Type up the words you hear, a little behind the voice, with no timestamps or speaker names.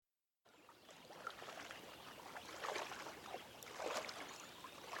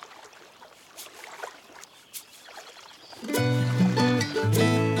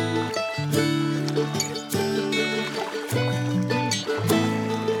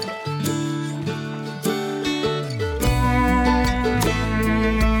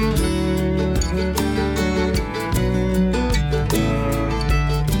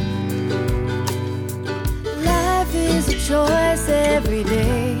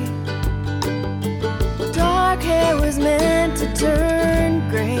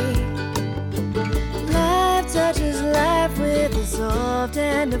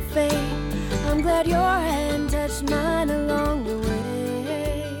hand of fate. I'm glad your hand touched mine along the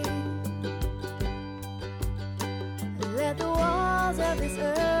way. Let the walls of this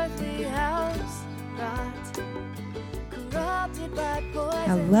earthly house rot, corrupted by poison.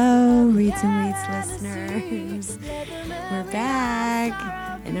 Hello, Reads and Weeds listeners. We're back,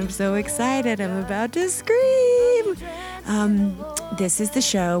 and I'm so excited. I'm about to scream. This is the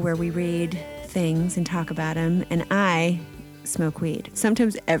show where we read things and talk about them, and I smoke weed.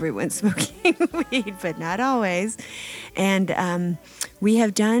 Sometimes everyone's smoking weed, but not always. And we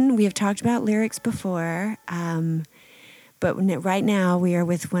have talked about lyrics before, but right now we are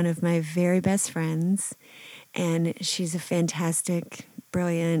with one of my very best friends, and she's a fantastic,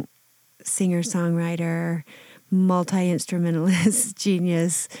 brilliant singer-songwriter, multi-instrumentalist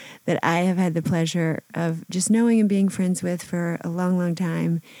genius that I have had the pleasure of just knowing and being friends with for a long, long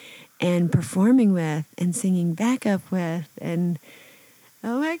time, and performing with and singing backup with. And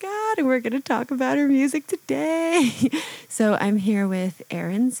oh my God, and we're going to talk about her music today. So I'm here with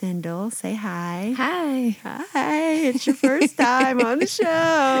Erin Zindel. Say hi. Hi. Hi. It's your first time on the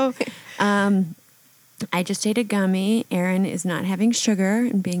show. I just ate a gummy. Erin is not having sugar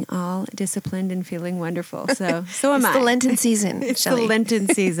and being all disciplined and feeling wonderful. So am I. It's the Lenten season, It's Shelley. the Lenten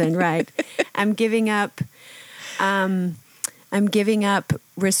season, right. I'm giving up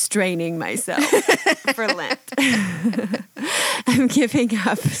restraining myself for Lent. I'm giving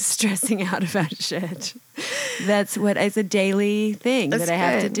up stressing out about shit. It's a daily thing that I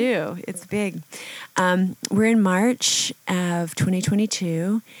have to do. It's big. We're in March of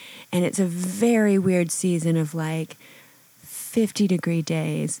 2022, and it's a very weird season of like 50-degree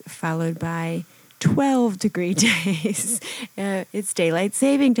days followed by 12-degree days. It's daylight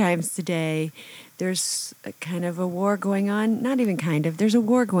saving times today. There's a kind of a war going on. Not even kind of. There's a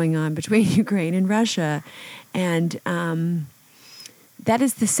war going on between Ukraine and Russia. And that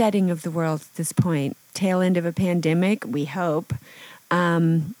is the setting of the world at this point. Tail end of a pandemic, we hope.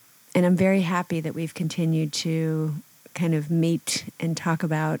 And I'm very happy that we've continued to kind of meet and talk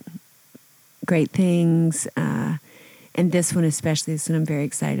about great things. And this one especially, this one I'm very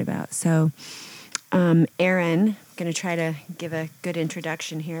excited about. So, Erin, I'm going to try to give a good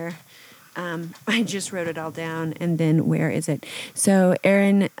introduction here. I just wrote it all down, and then where is it? So,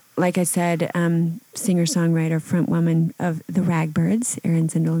 Erin, like I said, singer-songwriter, frontwoman of the Ragbirds, Erin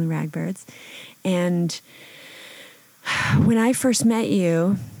Zindel and the Ragbirds. And when I first met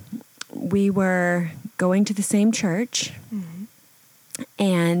you, we were going to the same church,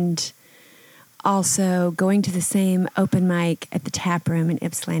 and also going to the same open mic at the Tap Room in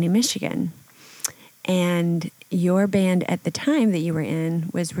Ypsilanti, Michigan. And your band at the time that you were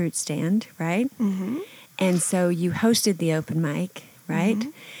in was Root Stand, right? Mm-hmm. And so you hosted the open mic, right? Mm-hmm.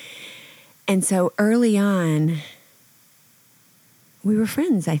 And so early on, we were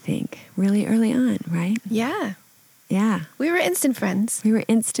friends, I think, really early on, right? Yeah. Yeah. We were instant friends. We were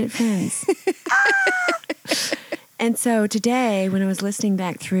instant friends. And so today, when I was listening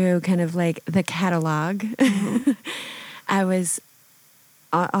back through kind of like the catalog, mm-hmm. I was...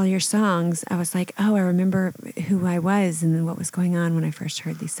 all your songs, I was like, oh, I remember who I was and then what was going on when I first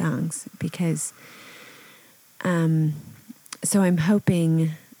heard these songs. Because, so I'm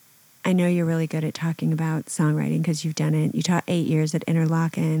hoping, I know you're really good at talking about songwriting because you've done it. You taught 8 years at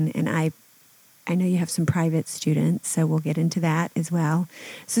Interlochen, and I know you have some private students, so we'll get into that as well.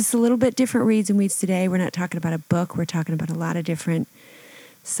 So it's a little bit different Reads and Weeds today. We're not talking about a book. We're talking about a lot of different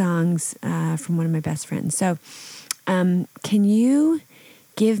songs from one of my best friends. So can you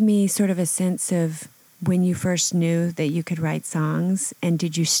give me sort of a sense of when you first knew that you could write songs, and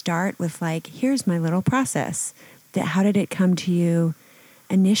did you start with like, here's my little process? How did it come to you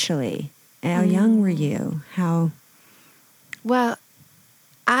initially? How young were you? Well,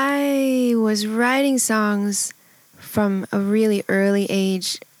 I was writing songs from a really early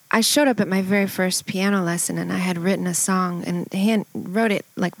age. I showed up at my very first piano lesson, and I had written a song and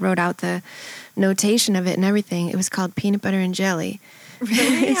wrote out the notation of it and everything. It was called Peanut Butter and Jelly.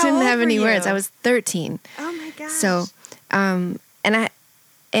 Really? It didn't have any words. I was 13. Oh my gosh. So, and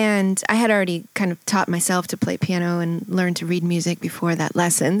I had already kind of taught myself to play piano and learned to read music before that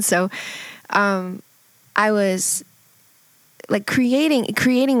lesson. So, I was like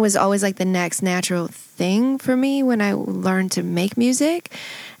creating was always like the next natural thing for me when I learned to make music.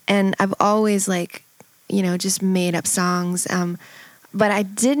 And I've always just made up songs. But I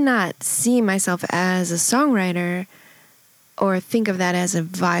did not see myself as a songwriter or think of that as a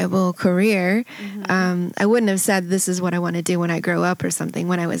viable career. Mm-hmm. I wouldn't have said this is what I want to do when I grow up or something.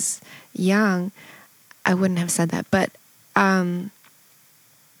 When I was young, I wouldn't have said that. But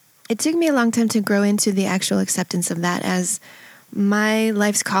it took me a long time to grow into the actual acceptance of that as my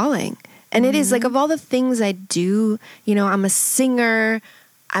life's calling. And it is like, of all the things I do, you know, I'm a singer,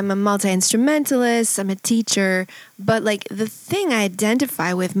 I'm a multi-instrumentalist, I'm a teacher, but like the thing I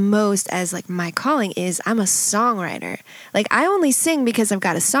identify with most as like my calling is I'm a songwriter. Like I only sing because I've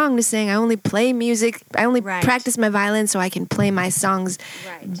got a song to sing. I only play music. I only practice my violin so I can play my songs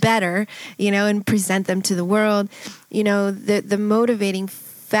better, you know, and present them to the world. You know, the motivating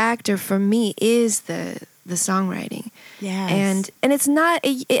factor for me is the songwriting. Yes. And it's not,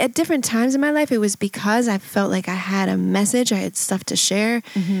 at different times in my life, it was because I felt like I had a message, I had stuff to share.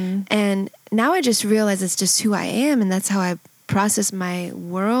 And now I just realize it's just who I am, and that's how I process my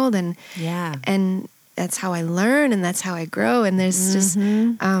world, and that's how I learn, and that's how I grow. And there's just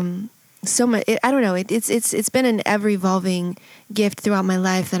so much. I don't know. It's been an ever evolving gift throughout my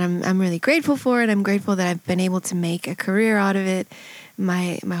life that I'm really grateful for, and I'm grateful that I've been able to make a career out of it.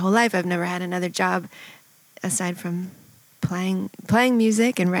 My whole life, I've never had another job aside from playing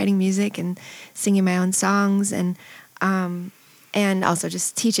music and writing music and singing my own songs, and also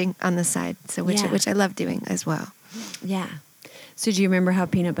just teaching on the side, so which I love doing as well. Yeah. So do you remember how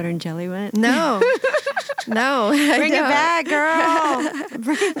Peanut Butter and Jelly went? No. No. Bring it back, girl.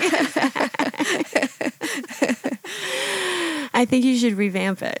 Bring it back. I think you should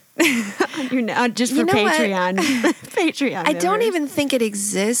revamp it. Just for Patreon. Patreon. I don't even think it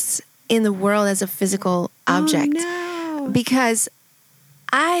exists in the world as a physical object. Oh, no. Because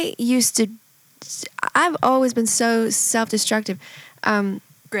I've always been so self-destructive.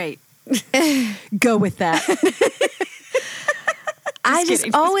 Great. Go with that. I just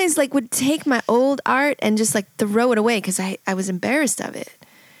always like would take my old art and just like throw it away because I was embarrassed of it.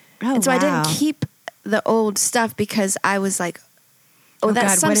 Oh, and so I didn't keep the old stuff because I was like,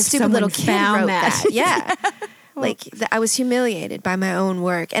 that's some stupid little kid wrote that. Yeah. Like I was humiliated by my own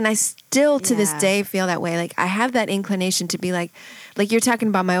work, and I still to this day feel that way. Like I have that inclination to be like you're talking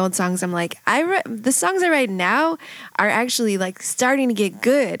about my old songs. I'm like, the songs I write now are actually like starting to get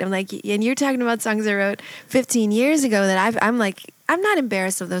good. I'm like, and you're talking about songs I wrote 15 years ago that I'm like, I'm not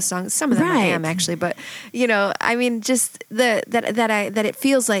embarrassed of those songs. Some of them I am actually, but you know, I mean, just that it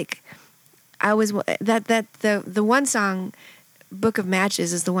feels like I was the one song, Book of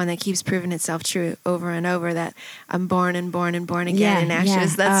Matches, is the one that keeps proving itself true over and over, that I'm born and born and born again in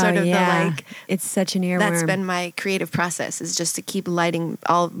ashes. Yeah. That's sort of the like, it's such an earworm. That's been my creative process, is just to keep lighting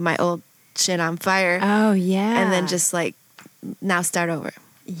all of my old shit on fire. Oh yeah. And then just like now start over.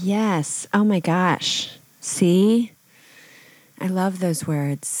 Yes. Oh my gosh. See? I love those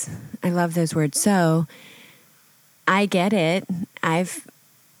words. So I get it. I've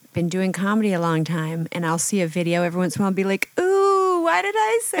been doing comedy a long time, and I'll see a video every once in a while and be like, ooh, why did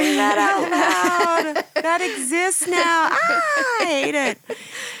I say that out loud? That exists now. I hate it.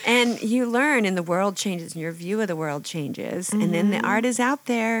 And you learn, and the world changes, and your view of the world changes, and then the art is out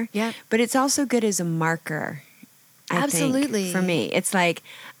there. Yeah. But it's also good as a marker, I Absolutely. think, for me. It's like,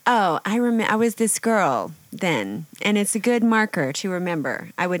 oh, I remember I was this girl then, and it's a good marker to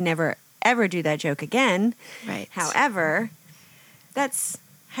remember. I would never, ever do that joke again. Right. However,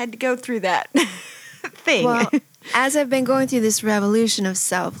 had to go through that thing. Well, as I've been going through this revolution of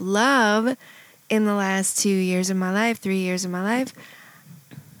self-love in the last 2 years of my life, 3 years of my life,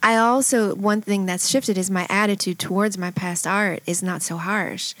 I also, one thing that's shifted is my attitude towards my past art is not so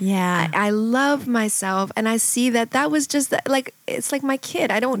harsh. Yeah. I love myself, and I see that was just like, it's like my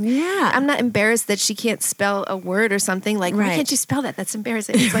kid. I'm not embarrassed that she can't spell a word or something. Like, why can't you spell that? That's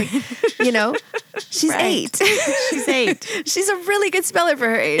embarrassing. It's like, you know, she's 8. She's 8. She's a really good speller for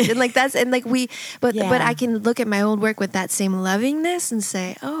her age. And like, but I can look at my old work with that same lovingness and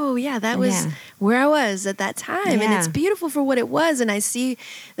say, oh yeah, that was where I was at that time. Yeah. And it's beautiful for what it was. And I see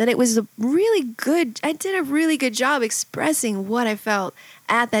that it was I did a really good job expressing what I felt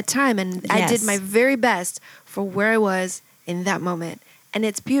at that time. And I did my very best for where I was in that moment. And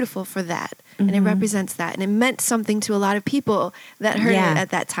it's beautiful for that. Mm-hmm. And it represents that. And it meant something to a lot of people that heard it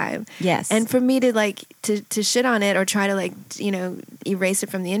at that time. Yes. And for me to like, to shit on it or try to like, you know, erase it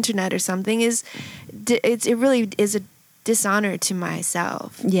from the internet or something it really is a dishonor to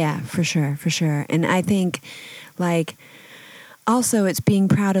myself. Yeah, for sure. For sure. And I think like, also, it's being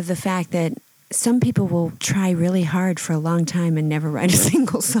proud of the fact that some people will try really hard for a long time and never write a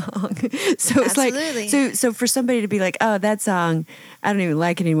single song. So it's Absolutely. like, so for somebody to be like, oh, that song, I don't even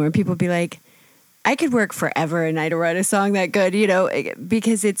like it anymore. People be like, I could work forever and I don't write a song that good, you know,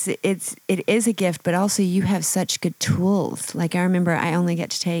 because it is a gift, but also you have such good tools. Like I remember I only get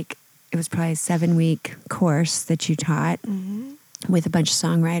to take, it was probably a 7-week course that you taught with a bunch of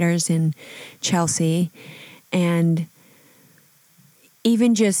songwriters in Chelsea. And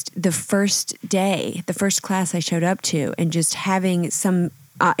even just the first day, the first class I showed up to, and just having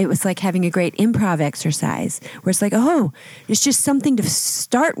it was like having a great improv exercise where it's like, oh, it's just something to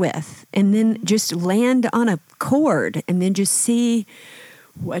start with and then just land on a chord and then just see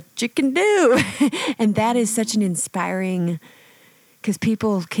what you can do. And that is such an inspiring, because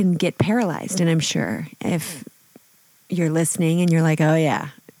people can get paralyzed. And I'm sure if you're listening and you're like, oh yeah,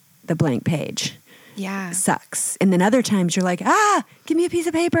 the blank page. Yeah. Sucks. And then other times you're like, give me a piece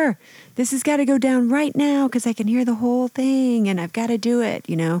of paper. This has got to go down right now because I can hear the whole thing and I've got to do it,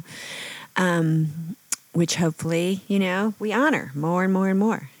 which hopefully, we honor more and more and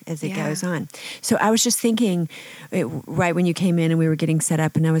more as it goes on. So I was just thinking, right when you came in and we were getting set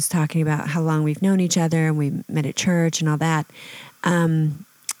up and I was talking about how long we've known each other and we met at church and all that.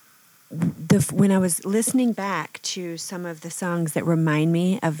 When I was listening back to some of the songs that remind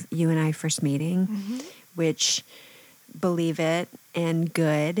me of you and I first meeting, which Believe It and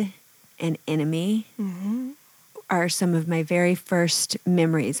Good and Enemy are some of my very first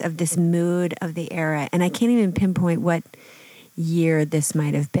memories of this mood of the era. And I can't even pinpoint what year this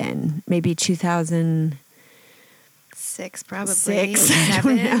might have been. Maybe 2006, probably. 7, I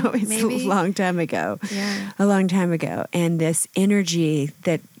don't know. It's maybe a long time ago. Yeah. A long time ago. And this energy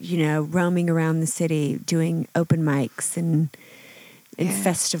that, roaming around the city, doing open mics and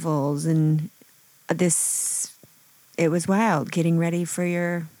festivals and it was wild, getting ready for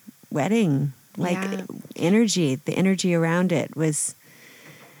your wedding. The energy around it was,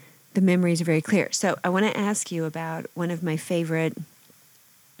 the memories are very clear. So I want to ask you about one of my favorite,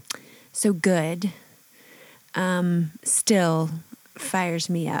 so Good, still fires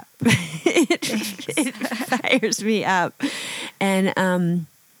me up. it fires me up. And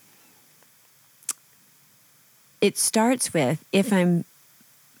it starts with, if I'm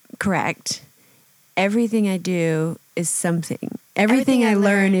correct, everything I do is something. Everything I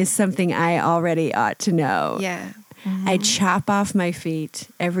learn is something I already ought to know. Yeah. I chop off my feet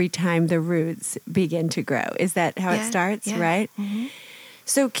every time the roots begin to grow. Is that how it starts, right? Mm-hmm.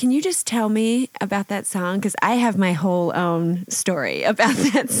 So can you just tell me about that song? Because I have my whole own story about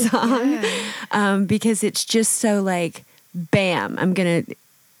that song. Because it's just so like, bam,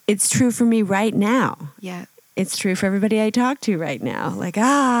 it's true for me right now. Yeah. It's true for everybody I talk to right now. Like,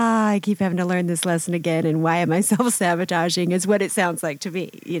 I keep having to learn this lesson again, and why am I self-sabotaging is what it sounds like to me,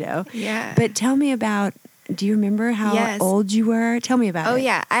 Yeah. But tell me about, do you remember how old you were? Tell me about it. Oh,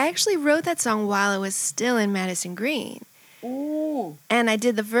 yeah. I actually wrote that song while I was still in Madison Green. Ooh. And I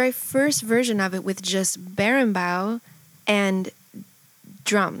did the very first version of it with just berimbau and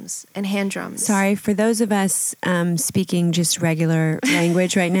drums and hand drums. Sorry, for those of us speaking just regular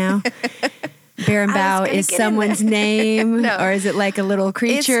language right now, berimbau is someone's name, no. Or is it like a little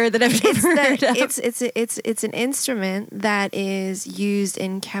creature that I've never heard of? It's an instrument that is used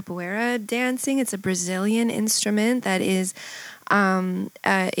in capoeira dancing. It's a Brazilian instrument that is,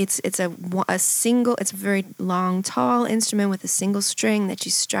 it's a very long, tall instrument with a single string that you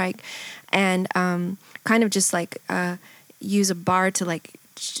strike, and kind of just like use a bar to like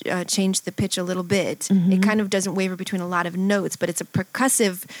change the pitch a little bit. Mm-hmm. It kind of doesn't waver between a lot of notes, but it's a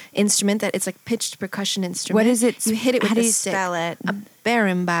percussive instrument that it's like pitched percussion instrument. What is it? You hit it with How do you stick. spell it? A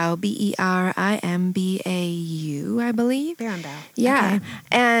berimbau, Berimbau, I believe. Berimbau. Yeah. Okay.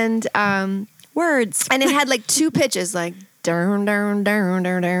 And words. And it had like two pitches, like dun dun dun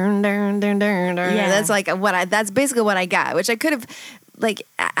dun dun dun dun dun. Yeah. That's basically what I got, which I could have like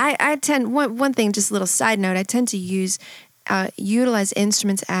I tend one thing, just a little side note, I tend to utilize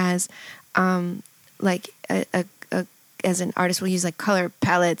instruments as like as an artist will use like color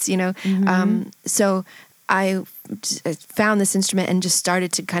palettes, Mm-hmm. So I found this instrument and just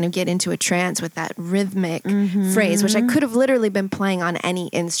started to kind of get into a trance with that rhythmic phrase, which I could have literally been playing on any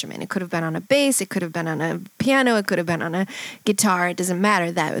instrument. It could have been on a bass, it could have been on a piano, it could have been on a guitar. It doesn't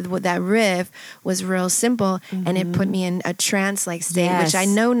matter. That riff was real simple, and it put me in a trance-like state, which I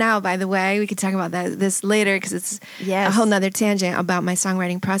know now, by the way. We could talk about this later because it's a whole nother tangent about my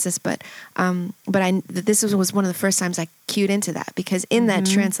songwriting process. But this was one of the first times I cued into that, because in that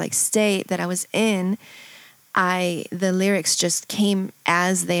trance-like state that I was in, the lyrics just came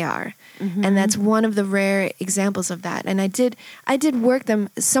as they are. And that's one of the rare examples of that. And I did work them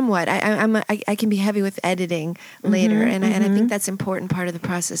somewhat. I can be heavy with editing later, and I think that's an important part of the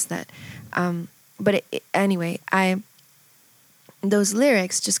process. That, anyway, those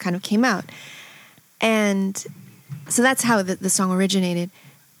lyrics just kind of came out, and so that's how the song originated.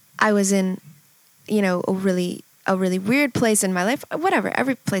 I was in, a really weird place in my life. Whatever,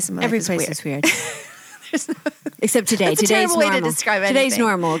 every place in my life is weird. Except today. That's a Today's terrible way normal. to describe Today's anything.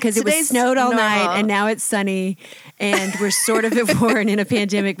 normal because it was Today's snowed all normal. night and now it's sunny and we're sort of at war and in a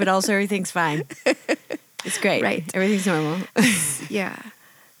pandemic, but also everything's fine. It's great. Right. Everything's normal. Yeah.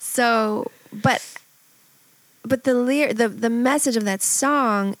 So, but the message of that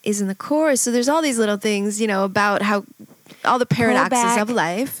song is in the chorus. So there's all these little things, about how all the paradoxes of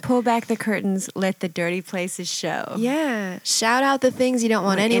life. Pull back the curtains, let the dirty places show. Yeah. Shout out the things you don't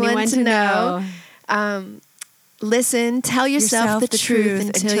want anyone to know. Listen, tell yourself the truth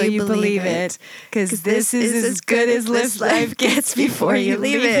until you believe it. Because this is as good as life gets before you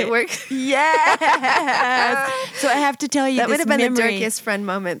leave it. Yes. So I have to tell you, that would have been memory. the darkest friend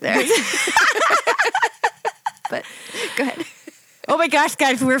moment there. But go ahead. Oh my gosh,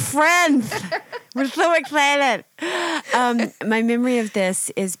 guys, we're friends. We're so excited. My memory of this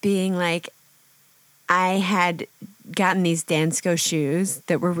is being like, I had gotten these Dansko shoes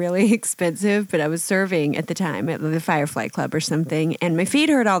that were really expensive, but I was serving at the time at the Firefly Club or something, and my feet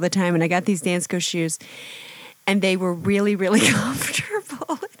hurt all the time, and I got these Dansko shoes, and they were really, really comfortable.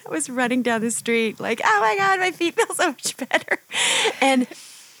 And I was running down the street like, oh my God, my feet feel so much better. And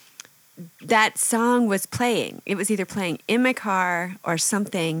that song was playing. It was either playing in my car or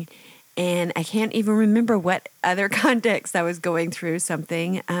something, and I can't even remember what other context I was going through,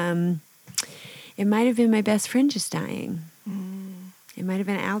 something. It might have been my best friend just dying. It might have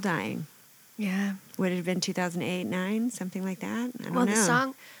been Al dying. Yeah. Would it have been 2008, 2009, something like that? I don't know. The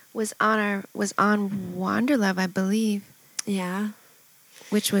song was on Wanderlove, I believe. Yeah.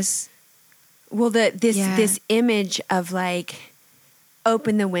 Which was this image of like,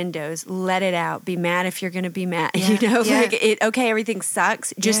 open the windows, let it out, be mad if you're going to be mad. Like okay, everything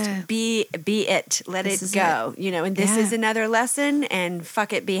sucks. Just be it. Let it go. And this is another lesson, and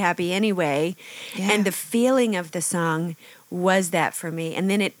fuck it, be happy anyway. Yeah. And the feeling of the song was that for me. And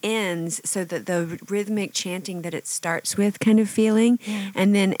then it ends so that the rhythmic chanting that it starts with kind of feeling. Yeah.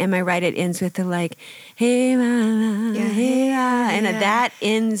 And then, am I right, it ends with the like, hey, ma, hey, ma. And that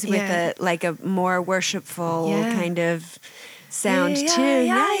ends with a more worshipful kind of sound too. And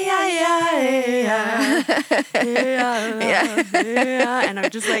I'm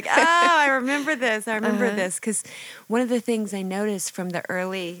just like, I remember this. this. Because one of the things I noticed from the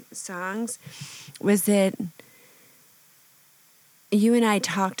early songs was that you and I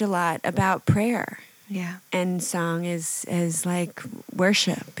talked a lot about prayer. Yeah. And song as like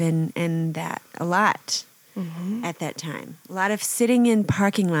worship and that a lot. Mm-hmm. At that time, a lot of sitting in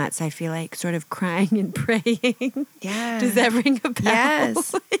parking lots, I feel like, sort of crying and praying. Yeah. Does that ring a bell?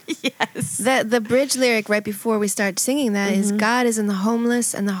 Yes. Yes. The bridge lyric right before we start singing that is, God is in the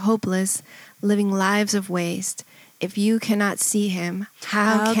homeless and the hopeless, living lives of waste. If you cannot see him,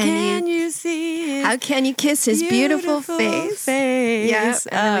 how can you see him? How can you kiss his beautiful face? Yeah,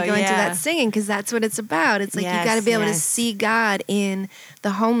 and then we go into that singing, because that's what it's about. It's like, you got to be able to see God in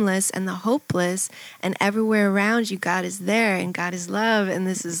the homeless and the hopeless, and everywhere around you, God is there, and God is love, and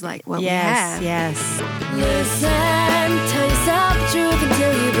this is like what we have. Yes. Listen, tell yourself the truth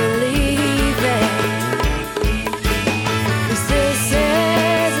until you believe it. 'Cause this is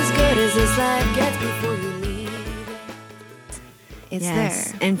as good as this life gets before you leave. It's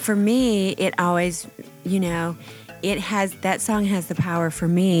there. And for me, it always, that song has the power for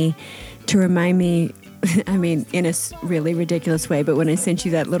me to remind me, I mean, in a really ridiculous way, but when I sent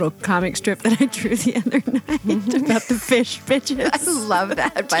you that little comic strip that I drew the other night about the fish bitches. I love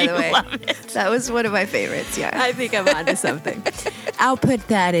that, by the way. Love it? That was one of my favorites, yeah. I think I'm onto something. I'll put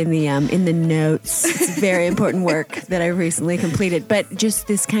that in the notes. It's very important work that I recently completed. But just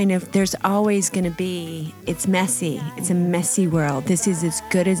this kind of, there's always going to be, it's messy. It's a messy world. This is as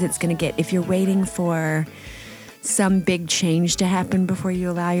good as it's going to get. If you're waiting for some big change to happen before you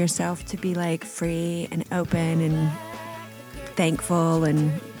allow yourself to be like free and open and thankful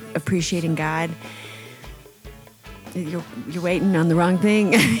and appreciating God, you're waiting on the wrong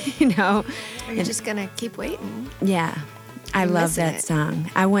thing, Or you're just gonna keep waiting. Yeah, I love that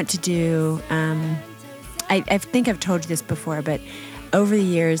song. I want to do. I think I've told you this before, but over the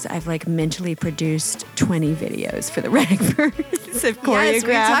years, I've like mentally produced 20 videos for the Ragbirds. I've choreographed. Yes,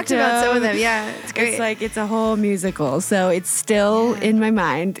 we talked about some of them. Yeah, it's great. It's like, it's a whole musical. So it's still in my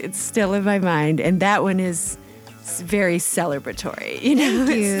mind. And that one is very celebratory. Thank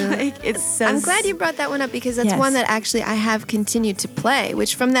you. It's so I'm glad you brought that one up, because that's one that actually I have continued to play,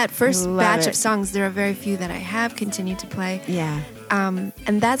 which from that first batch of songs, there are very few that I have continued to play. Yeah.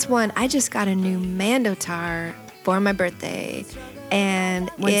 And that's one, I just got a new Mandotar for my birthday. And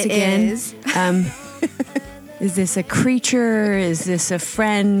once again, is this a creature? Is this a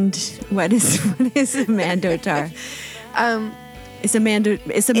friend? What is a Mandotar? It's a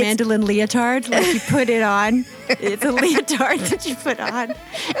mandolin leotard. Like you put it on. It's a leotard that you put on,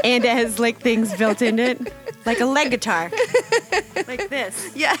 and it has like things built in it, like a leg guitar, like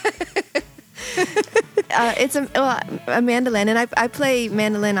this. Yeah. It's a mandolin, and I play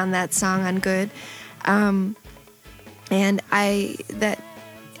mandolin on that song on Good, and the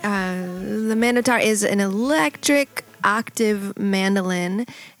Mandotar is an electric octave mandolin.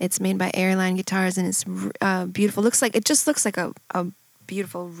 It's made by Airline Guitars, and it's beautiful. It just looks like a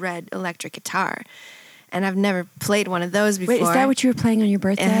beautiful red electric guitar. And I've never played one of those before. Wait, is that what you were playing on your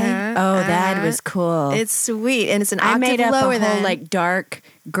birthday? That was cool. It's sweet, and it's an octave lower. I made up lower a whole like dark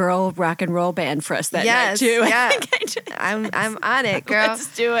girl rock and roll band for us that night too. Yeah, I'm on it, girl.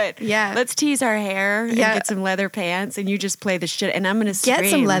 Let's do it. Yeah, let's tease our hair and get some leather pants, and you just play the shit. And I'm gonna scream. Get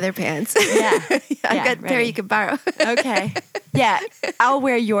some leather pants. Yeah, I've got a pair you could borrow. Okay. Yeah, I'll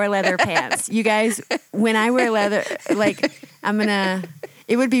wear your leather pants. You guys, when I wear leather, like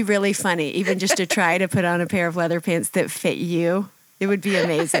it would be really funny, even just to try to put on a pair of leather pants that fit you. It would be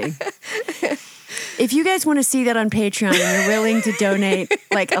amazing. If you guys want to see that on Patreon and you're willing to donate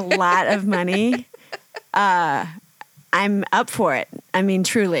like a lot of money, I'm up for it. I mean,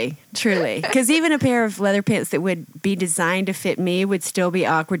 truly. Because even a pair of leather pants that would be designed to fit me would still be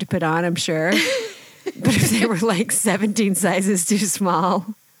awkward to put on, I'm sure. But if they were like 17 sizes too small,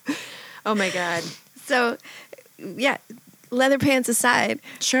 oh my God. So, yeah. Leather pants aside,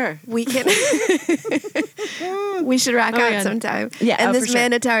 sure, we can. We should rock out sometime. Yeah, and this for sure.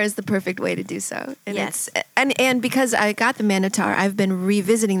 Mandotar is the perfect way to do so. And yes, and because I got the Mandotar, I've been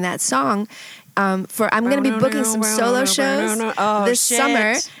revisiting that song. I'm going to be booking some solo shows this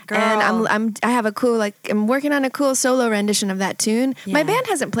summer, girl. And I have I'm working on a cool solo rendition of that tune. Yeah. My band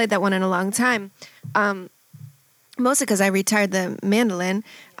hasn't played that one in a long time, mostly because I retired the mandolin,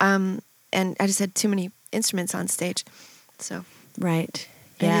 and I just had too many instruments on stage. So right,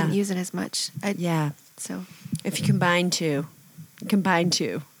 I didn't use it as much. So if you combine two,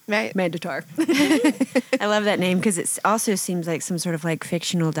 right, Mandotar. I love that name because it also seems like some sort of like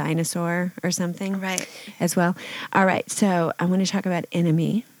fictional dinosaur or something, right? As well. All right, so I want to talk about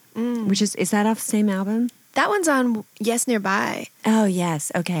Enemy, which is that off the same album? That one's on Yes Nearby. Oh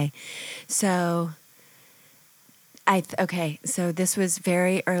yes, okay. So so this was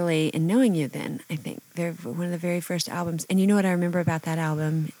very early in knowing you then, I think. They're one of the very first albums. And you know what I remember about that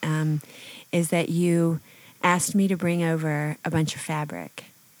album is that you asked me to bring over a bunch of fabric.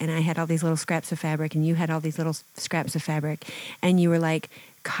 And I had all these little scraps of fabric, and you had all these little scraps of fabric. And you were like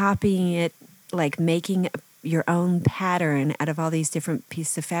copying it, like making your own pattern out of all these different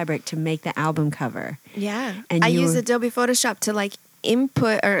pieces of fabric to make the album cover. Yeah. And I used Adobe Photoshop to like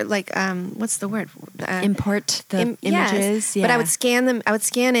input or like what's the word? Import the images. Yes. Yeah. But I would scan them. I would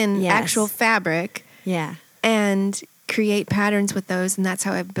scan in actual fabric. Yeah. And create patterns with those, and that's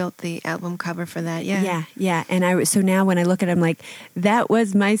how I built the album cover for that. Yeah. Yeah. And so now when I look at it, I'm like, that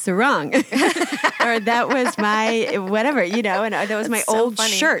was my sarong, or that was my whatever, and that was my old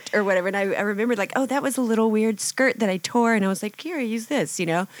shirt or whatever. And I remembered like, oh, that was a little weird skirt that I tore, and I was like, here, use this,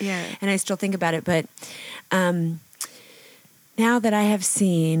 Yeah. And I still think about it, but. Now that I have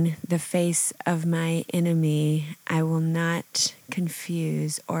seen the face of my enemy, I will not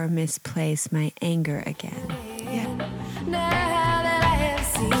confuse or misplace my anger again. Yeah. Now that I have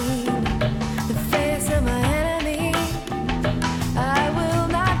seen the face of my enemy, I will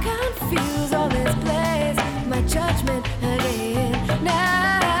not confuse or misplace my judgment again.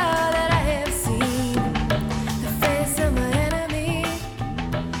 Now that I have seen the face of my enemy,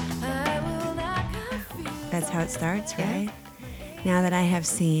 I will not confuse. That's how it starts, right? Yeah. Now that I have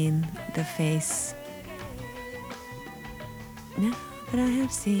seen the face. Now that I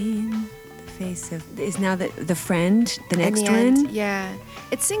have seen the face of. Is now the friend, the next one? Yeah.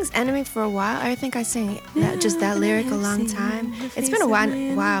 It sings enemy for a while. I think I sang that lyric a long time. It's been a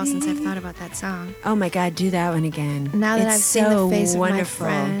while since I've thought about that song. Oh my God, do that one again. Now that I've seen the face of my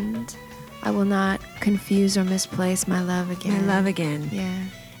friend, I will not confuse or misplace my love again. My love again. Yeah.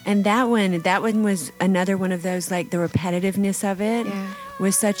 And that one was another one of those, like the repetitiveness of it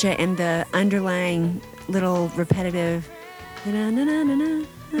was such and the underlying little repetitive, right,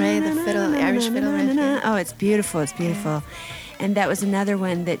 the fiddle, the Irish fiddle riff. Oh, it's beautiful, Yeah. And that was another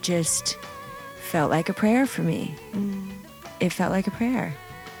one that just felt like a prayer for me. It felt like a prayer,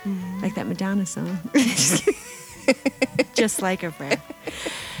 like that Madonna song. Just like a prayer,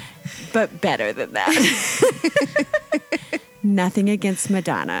 but better than that. Nothing against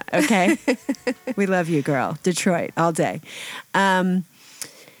Madonna, okay? We love you, girl. Detroit, all day.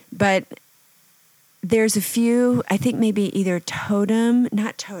 But there's a few, I think maybe either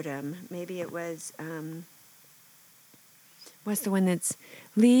not Totem, maybe it was, What's the one that's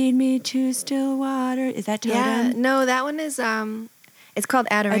lead me to still water? Is that Totem? Yeah, no, that one is it's called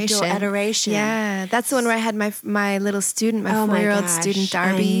Adoration. Adoration. Yeah, that's the one where I had my little student, my 4-year-old student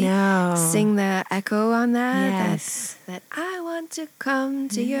Darby, sing the echo on that. Yes. That I want to come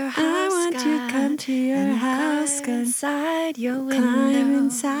to your house, I want to come to your house, God. Inside your window. Climb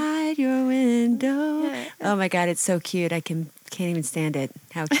inside your window. Yeah. Oh my God, it's so cute. I can't even stand it.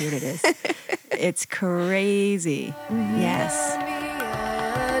 How cute it is. It's crazy. Mm-hmm. Yes.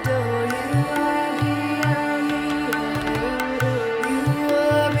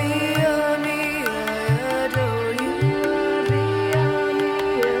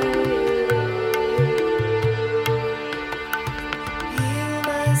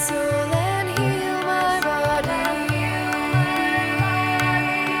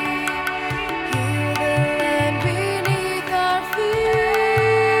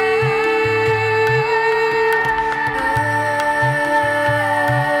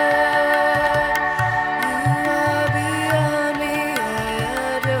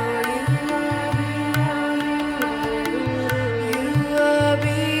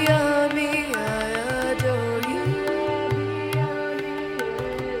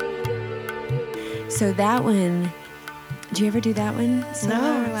 So that one, do you ever do that one solo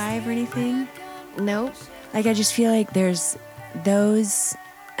or live or anything? Nope. Like, I just feel like there's those,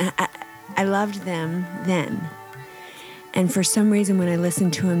 I loved them then. And for some reason, when I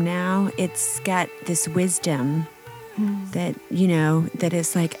listen to them now, it's got this wisdom that, that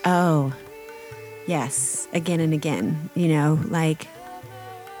is like, oh, yes, again and again, like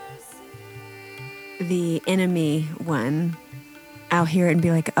the Enemy one. I'll hear it and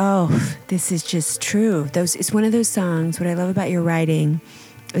be like, oh, this is just true. It's one of those songs. What I love about your writing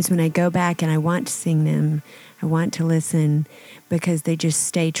is when I go back and I want to sing them, I want to listen because they just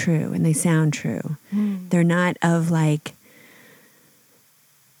stay true and they sound true. They're not of like,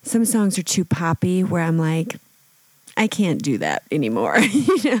 some songs are too poppy where I'm like, I can't do that anymore.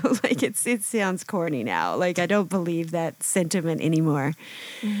 Like it sounds corny now. Like I don't believe that sentiment anymore.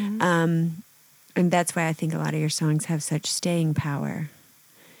 Mm-hmm. And that's why I think a lot of your songs have such staying power,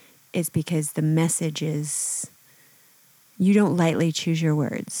 is because the message is, you don't lightly choose your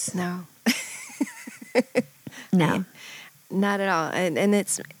words. No. No. Not at all. And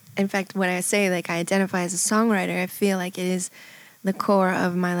it's, in fact, when I say like I identify as a songwriter, I feel like it is the core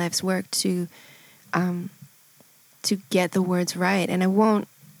of my life's work to get the words right. And I won't,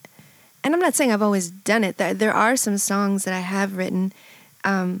 and I'm not saying I've always done it. There are some songs that I have written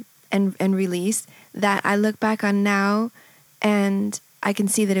and released that I look back on now and I can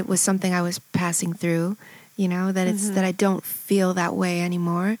see that it was something I was passing through, that it's that I don't feel that way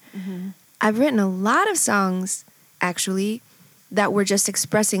anymore. Mm-hmm. I've written a lot of songs actually that were just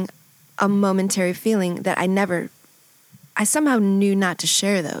expressing a momentary feeling that I somehow knew not to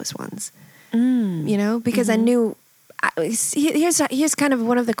share those ones, because I knew, here's kind of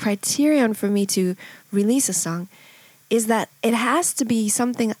one of the criterion for me to release a song is that it has to be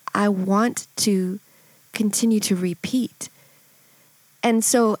something I want to continue to repeat. And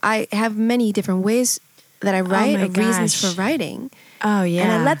so I have many different ways that I write, or reasons for writing. Oh, yeah.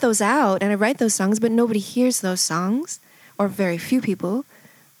 And I let those out, and I write those songs, but nobody hears those songs, or very few people.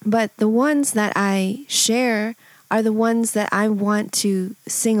 But the ones that I share are the ones that I want to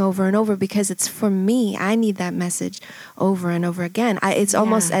sing over and over because it's for me. I need that message over and over again. It's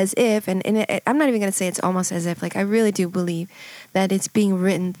almost as if, and I'm not even going to say it's almost as if, like I really do believe that it's being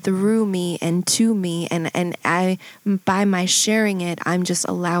written through me and to me, and I, by my sharing it, I'm just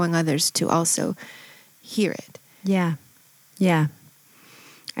allowing others to also hear it. Yeah. Yeah.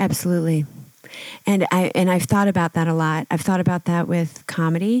 Absolutely. And I've thought about that a lot. I've thought about that with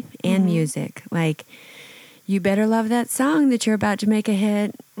comedy and music. Like, you better love that song that you're about to make a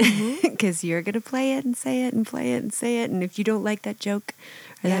hit because you're going to play it and say it and play it and say it. And if you don't like that joke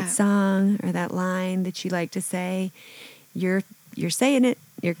or that song or that line that you like to say, you're saying it.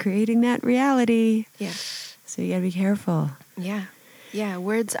 You're creating that reality. Yeah. So you got to be careful. Yeah. Yeah.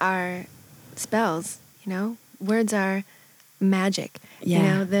 Words are spells, Words are magic.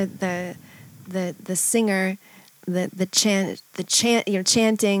 Yeah. The singer, the chant,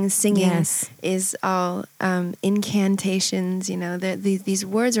 chanting, singing is all incantations. These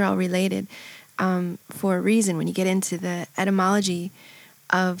words are all related for a reason. When you get into the etymology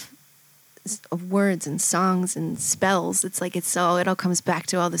of words and songs and spells, it's like it all comes back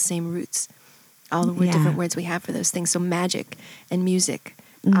to all the same roots, all the different words we have for those things. So magic and music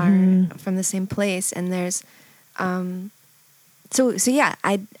are from the same place, and there's So yeah,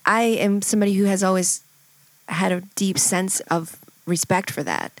 I am somebody who has always had a deep sense of respect for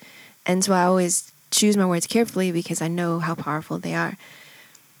that, and so I always choose my words carefully because I know how powerful they are.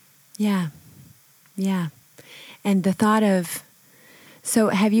 Yeah. Yeah. And the thought of, so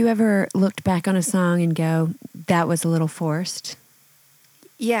have you ever looked back on a song and go, that was a little forced?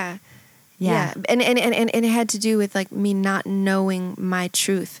 Yeah. Yeah. And it had to do with like me not knowing my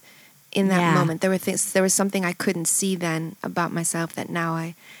truth in that moment. There was something I couldn't see then about myself that now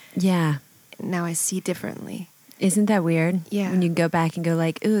I see differently. Isn't that weird? Yeah. When you go back and go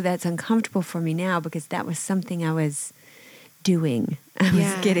like, ooh, that's uncomfortable for me now because that was something I was doing. I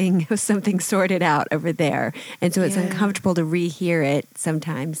was getting something sorted out over there. And so it's uncomfortable to rehear it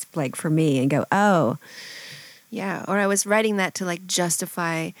sometimes, like for me, and go, oh. Yeah. Or I was writing that to like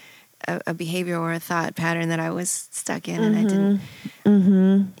justify a behavior or a thought pattern that I was stuck in, and I didn't.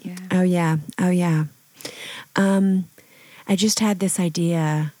 Mm-hmm. Yeah. Oh, yeah. Oh, yeah. I just had this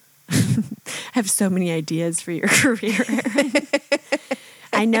idea. I have so many ideas for your career, Erin.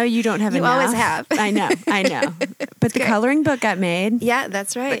 I know you don't have enough. You always have. I know. But the coloring book got made. Yeah,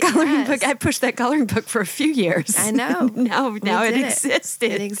 that's right. The coloring book. I pushed that coloring book for a few years. I know. now it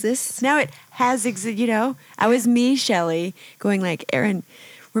existed. It exists. Now it has existed. I was me, Shelley, going like, Erin,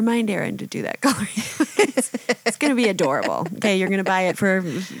 remind Erin to do that coloring book. It's going to be adorable. Okay, you're going to buy it for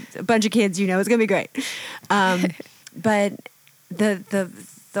a bunch of kids. It's going to be great. But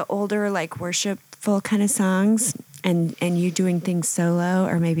the older, like worshipful kind of songs, and you doing things solo,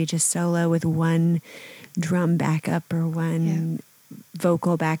 or maybe just solo with one drum backup or one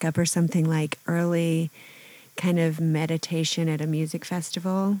vocal backup or something, like early kind of meditation at a music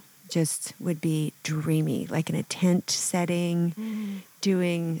festival, just would be dreamy, like in a tent setting,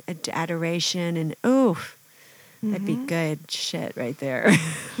 doing adoration, and that'd be good shit right there.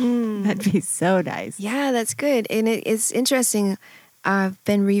 That'd be so nice. Yeah, that's good. And it's interesting. I've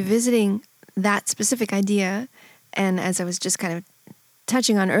been revisiting that specific idea, and as I was just kind of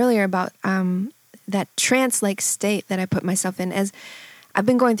touching on earlier about that trance-like state that I put myself in, as I've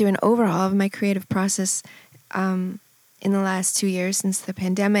been going through an overhaul of my creative process in the last 2 years since the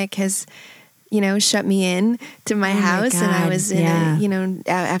pandemic has, shut me in to my house. And I was in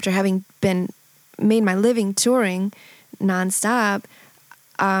after having made my living touring nonstop,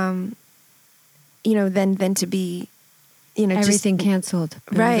 then to be, everything canceled.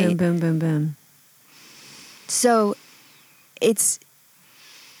 Boom, right. Boom, boom, boom, boom. So it's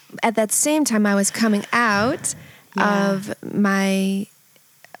at that same time I was coming out of my,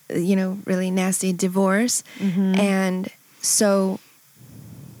 really nasty divorce. Mm-hmm. And so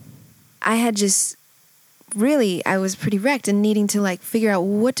I had just really, I was pretty wrecked and needing to like figure out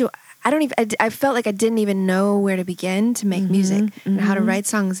I felt like I didn't even know where to begin to make music and how to write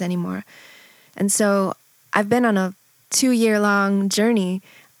songs anymore. And so I've been on a 2-year-long journey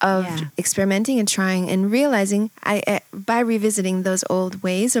of experimenting and trying and realizing by revisiting those old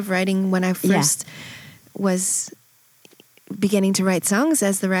ways of writing when I first was beginning to write songs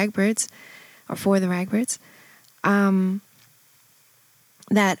as the Ragbirds or for the Ragbirds, that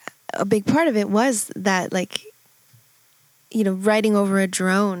a big part of it was that like, writing over a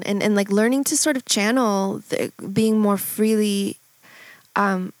drone and like learning to sort of channel being more freely.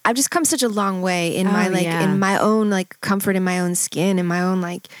 I've just come such a long way in in my own like comfort in my own skin, in my own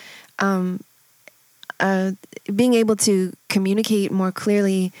like being able to communicate more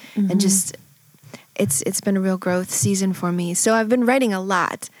clearly and just it's been a real growth season for me. So I've been writing a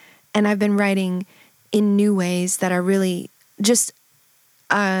lot, and I've been writing in new ways that are really just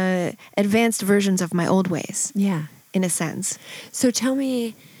advanced versions of my old ways. Yeah. In a sense. So tell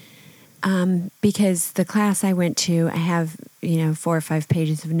me, because the class I went to, I have, 4 or 5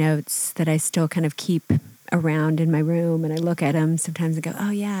 pages of notes that I still kind of keep around in my room, and I look at them sometimes and go,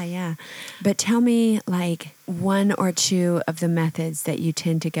 oh, yeah. But tell me like 1 or 2 of the methods that you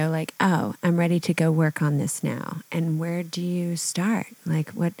tend to go like, oh, I'm ready to go work on this now. And where do you start?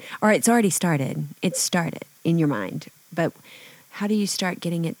 Like what, or it's already started. It's started in your mind. But how do you start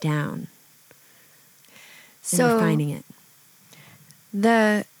getting it down? And refining it.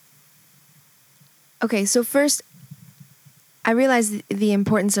 So first, I realized the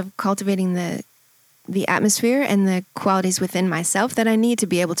importance of cultivating the atmosphere and the qualities within myself that I need to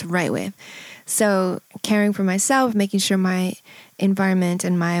be able to write with. So caring for myself, making sure my environment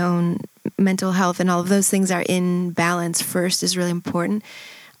and my own mental health and all of those things are in balance first is really important.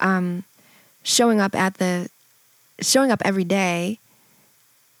 Showing up every day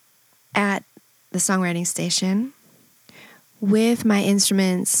at the songwriting station with my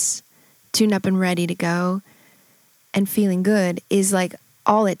instruments tuned up and ready to go and feeling good is like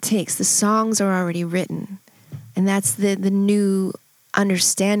all it takes. The songs are already written, and that's the new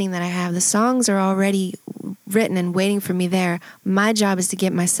understanding that I have. The songs are already written and waiting for me there. My job is to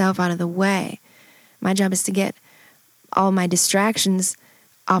get myself out of the way My job is to get all my distractions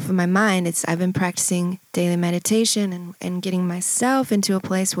off of my mind. I've been practicing daily meditation and getting myself into a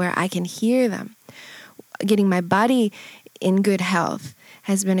place where I can hear them. Getting my body in good health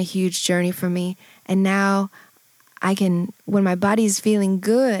has been a huge journey for me. And now I can, when my body's feeling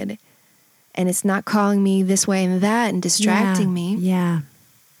good and it's not calling me this way and that and distracting me,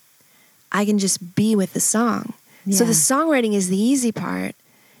 I can just be with the song. Yeah. So the songwriting is the easy part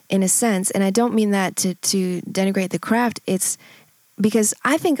in a sense. And I don't mean that to denigrate the craft. It's because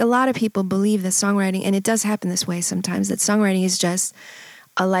I think a lot of people believe that songwriting, and it does happen this way sometimes, that songwriting is just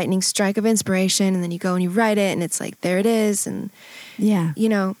a lightning strike of inspiration, and then you go and you write it, and it's like, there it is. And, you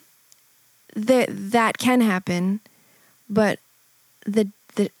know, that can happen, but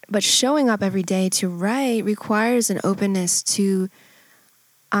but showing up every day to write requires an openness to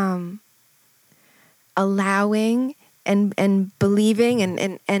allowing and believing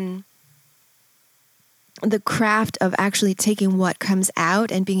and the craft of actually taking what comes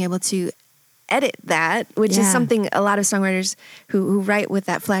out and being able to edit that, which is something a lot of songwriters who write with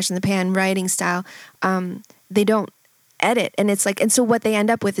that flash in the pan writing style, they don't edit. And it's like, and so what they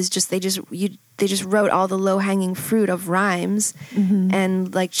end up with is just they just wrote all the low hanging fruit of rhymes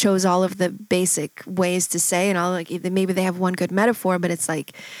and like chose all of the basic ways to say, and all, like maybe they have one good metaphor, but it's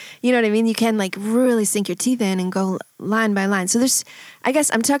like, you know what I mean? You can like really sink your teeth in and go line by line. So there's, I guess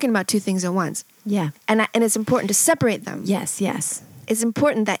I'm talking about two things at once. Yeah. And it's important to separate them. Yes. It's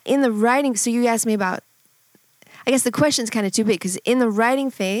important that in the writing, so you asked me about, I guess the question's kind of too big, because in the writing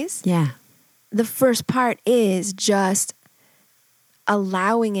phase, the first part is just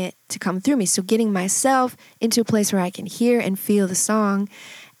allowing it to come through me. So getting myself into a place where I can hear and feel the song.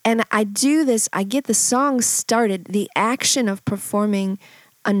 And I do this, I get the song started, the action of performing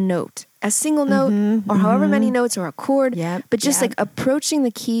a note, a single note, or however many notes, or a chord, but just like approaching the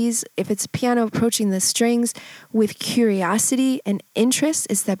keys, if it's a piano, approaching the strings with curiosity and interest.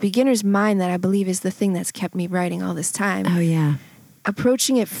 It's that beginner's mind that I believe is the thing that's kept me writing all this time. Oh, yeah.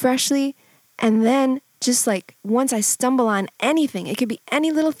 Approaching it freshly, and then just like once I stumble on anything, it could be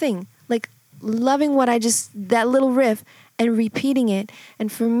any little thing, like loving that little riff and repeating it.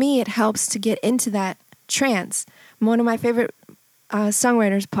 And for me, it helps to get into that trance. One of my favorite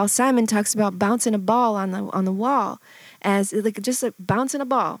songwriters, Paul Simon, talks about bouncing a ball on the wall, as like just like bouncing a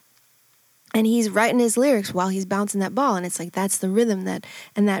ball, and he's writing his lyrics while he's bouncing that ball, and it's like that's the rhythm, that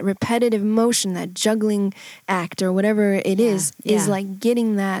repetitive motion, that juggling act or whatever it is like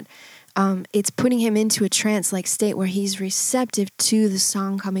getting that. It's putting him into a trance-like state where he's receptive to the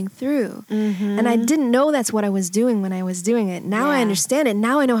song coming through. And I didn't know that's what I was doing when I was doing it. Now I understand it.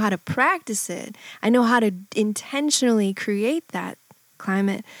 Now I know how to practice it. I know how to intentionally create that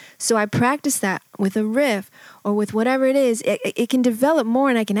climate. So I practice that with a riff or with whatever it is. It can develop more,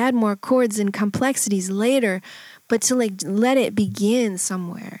 and I can add more chords and complexities later. But to like let it begin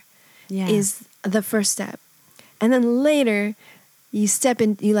somewhere is the first step. And then later, you step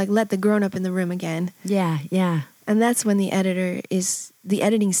in, you like let the grown up in the room again. Yeah. And that's when the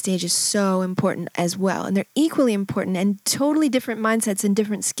editing stage is so important as well. And they're equally important, and totally different mindsets and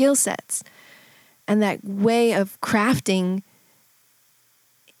different skill sets. And that way of crafting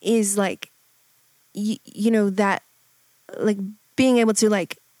is like, you know, that like being able to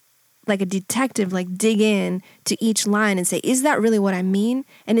like a detective, like dig in to each line and say, is that really what I mean?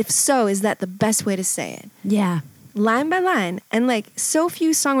 And if so, is that the best way to say it? Yeah. Line by line. And like so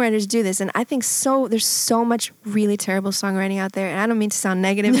few songwriters do this, and I think there's so much really terrible songwriting out there, and I don't mean to sound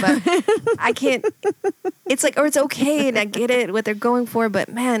negative, but I can't, it's like, or it's okay, and I get it what they're going for, but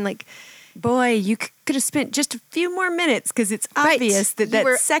man, like, boy, you could have spent just a few more minutes, because it's obvious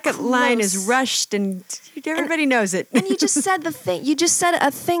that second line is rushed, and everybody knows it. And you just said the thing. You just said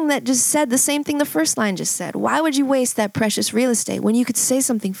a thing that just said the same thing the first line just said. Why would you waste that precious real estate when you could say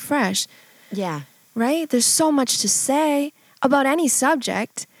something fresh? Yeah. Right? There's so much to say about any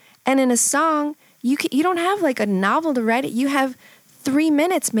subject. And in a song, you don't have like a novel to write it. You have 3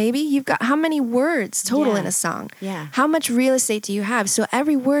 minutes maybe. You've got how many words total in a song? Yeah. How much real estate do you have? So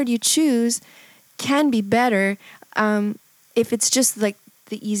every word you choose can be better. If it's just like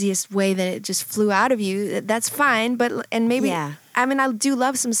the easiest way that it just flew out of you, that's fine. And maybe, I mean, I do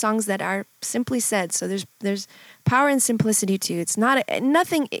love some songs that are simply said. So there's power in simplicity too. It's not,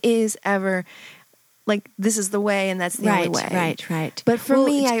 nothing is ever like this is the way and that's the only way. Right. But for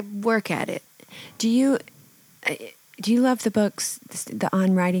me, I work at it. Do you love the books, the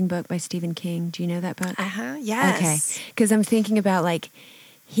On Writing book by Stephen King? Do you know that book? Yes. Okay. Because I'm thinking about like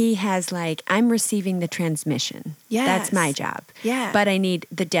he has like, I'm receiving the transmission. Yes. That's my job. Yeah. But I need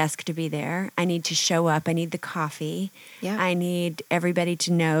the desk to be there. I need to show up. I need the coffee. Yeah. I need everybody to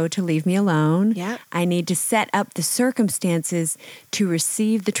know to leave me alone. Yeah. I need to set up the circumstances to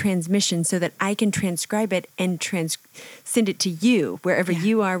receive the transmission so that I can transcribe it and send it to you wherever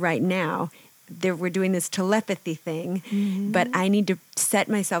you are right now. We're doing this telepathy thing, but I need to set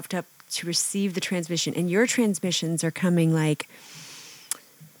myself up to receive the transmission. And your transmissions are coming like,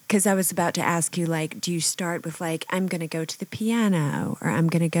 because I was about to ask you, like, do you start with like, I'm going to go to the piano, or I'm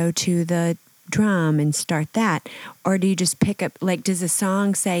going to go to the drum and start that? Or do you just pick up, like, does a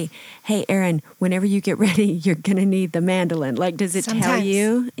song say, hey, Erin, whenever you get ready, you're going to need the mandolin? Like, does it tell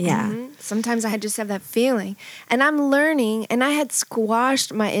you? Yeah. Sometimes I just have that feeling. And I'm learning, and I had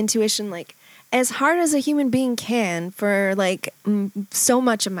squashed my intuition like as hard as a human being can for like so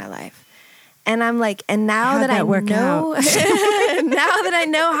much of my life. And I'm like, and now How'd that I know, now that I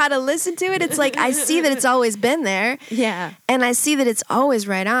know how to listen to it, it's like I see that it's always been there. Yeah. And I see that it's always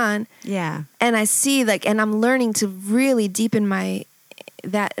right on. Yeah. And I see like, and I'm learning to really deepen I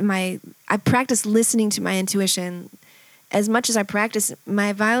practice listening to my intuition as much as I practice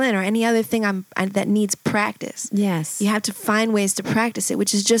my violin or any other thing that needs practice. Yes. You have to find ways to practice it,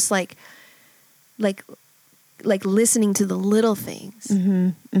 which is just like listening to the little things.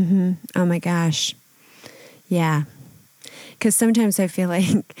 Oh my gosh. Yeah. Because sometimes I feel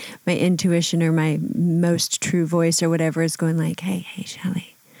like my intuition or my most true voice or whatever is going like, hey,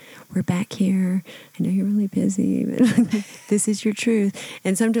 Shelley, we're back here. I know you're really busy, but this is your truth.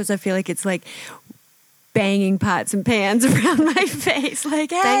 And sometimes I feel like it's like banging pots and pans around my face,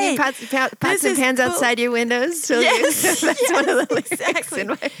 like, hey, banging pots and pans outside your windows. So yes, that's one of the lyrics. Exactly.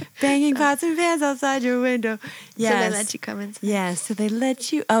 Banging pots and pans outside your window. Yes. So they let you come inside. Yeah, so they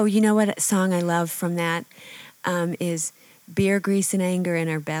let you. Oh, you know what song I love from that is "Beer, Grease, and Anger in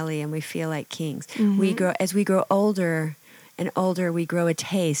Our Belly, and We Feel Like Kings." As we grow older and older, we grow a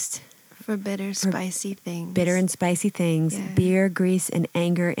taste for bitter, spicy things. Bitter and spicy things. Yeah. Beer, grease, and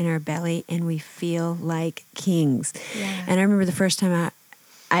anger in our belly, and we feel like kings. Yeah. And I remember the first time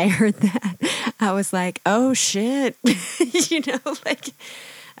I heard that, I was like, oh, shit. Like,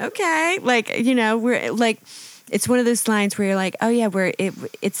 okay. Like, we're like, it's one of those lines where you're like, oh, yeah,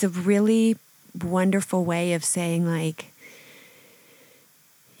 it's a really wonderful way of saying, like,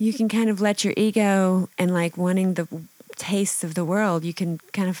 you can kind of let your ego and, like, wanting the tastes of the world, you can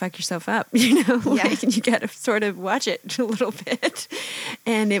kind of fuck yourself up, like, and you got to sort of watch it a little bit.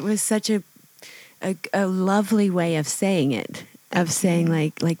 And it was such a lovely way of saying it, of saying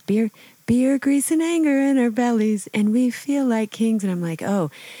like beer, grease, and anger in our bellies, and we feel like kings. And I'm like, oh,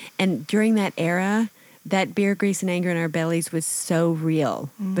 and during that era, that beer, grease, and anger in our bellies was so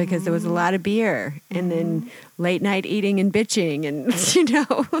real because there was a lot of beer and then late night eating and bitching, and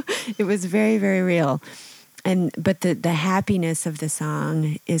it was very, very real. But the happiness of the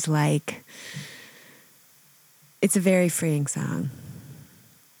song is like, it's a very freeing song.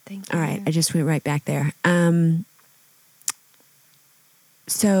 Thank you. All right, I just went right back there.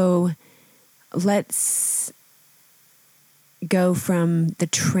 So let's go from the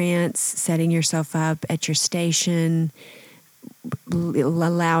trance, setting yourself up at your station,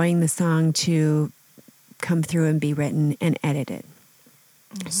 allowing the song to come through and be written and edited.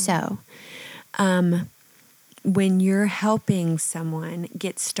 So, when you're helping someone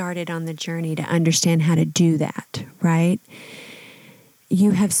get started on the journey to understand how to do that, right?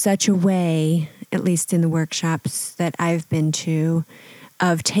 You have such a way, at least in the workshops that I've been to,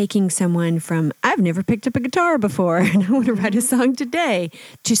 of taking someone from, I've never picked up a guitar before and I want to write a song today,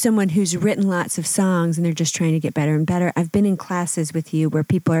 to someone who's written lots of songs and they're just trying to get better and better. I've been in classes with you where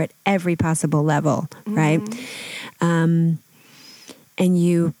people are at every possible level, right? And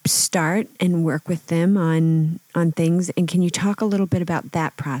you start and work with them on things. And can you talk a little bit about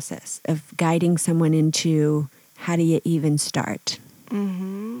that process of guiding someone into how do you even start?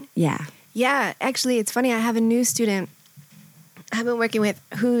 Yeah. Yeah, actually, it's funny. I have a new student I've been working with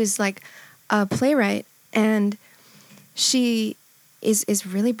who is like a playwright, and she is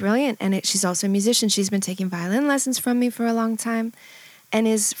really brilliant. And she's also a musician. She's been taking violin lessons from me for a long time, and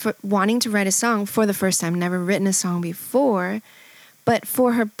is wanting to write a song for the first time. Never written a song before. But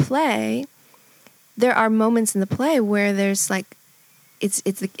for her play, there are moments in the play where there's like,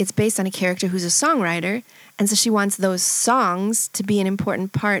 it's based on a character who's a songwriter, and so she wants those songs to be an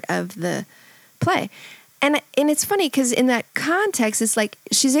important part of the play. And it's funny because in that context, it's like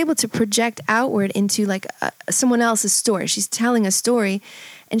she's able to project outward into like someone else's story. She's telling a story,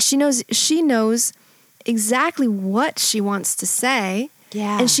 and she knows exactly what she wants to say.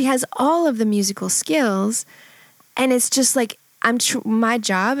 Yeah. And she has all of the musical skills, and it's just like my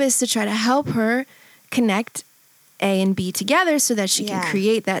job is to try to help her connect A and B together so that she can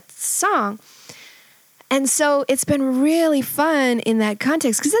create that song. And so it's been really fun in that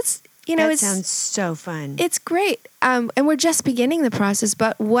context because it's, that sounds so fun. It's great. And we're just beginning the process.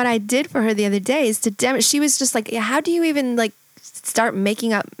 But what I did for her the other day is she was just like, how do you even like start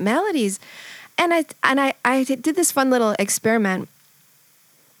making up melodies? And I did this fun little experiment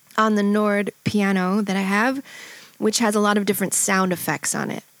on the Nord piano that I have, which has a lot of different sound effects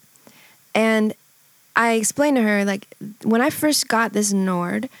on it. And I explained to her, like, when I first got this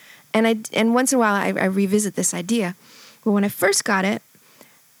Nord, and once in a while I revisit this idea, but when I first got it,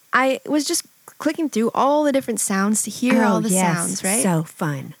 I was just clicking through all the different sounds to hear all the sounds, right? So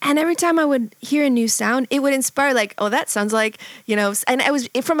fun. And every time I would hear a new sound, it would inspire, like, oh, that sounds like, and I was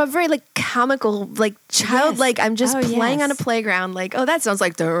from a very like comical, like childlike, I'm just playing on a playground, like, oh, that sounds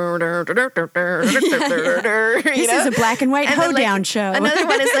like This is a black and white hoedown show. Another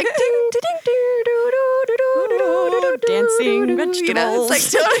one is like ding ding ding doo doo dancing vegetables.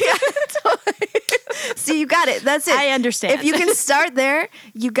 It's like totally. See, you got it. That's it. I understand. If you can start there,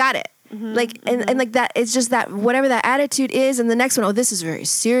 you got it. Like and like that, it's just that whatever that attitude is, and the next one, oh, this is very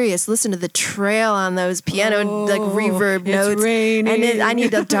serious. Listen to the trail on those piano like reverb notes. Raining. And I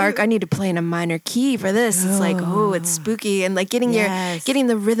need I need to play in a minor key for this. It's like, oh, it's spooky, and like getting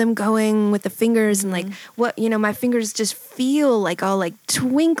the rhythm going with the fingers, and like what my fingers just feel like all like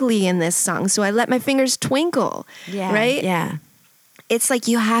twinkly in this song. So I let my fingers twinkle. Yeah. Right? Yeah. It's like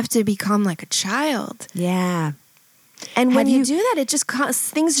you have to become like a child. Yeah. And when you do that, it just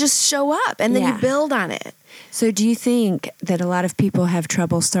things just show up, and then you build on it. So do you think that a lot of people have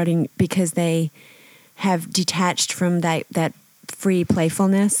trouble starting because they have detached from that free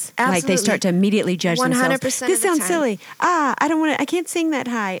playfulness? Absolutely. Like they start to immediately judge 100% themselves. This sounds silly. I can't sing that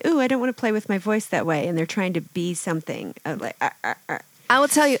high. Ooh, I don't want to play with my voice that way. And they're trying to be something. I will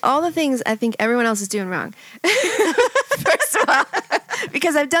tell you all the things I think everyone else is doing wrong. First of all,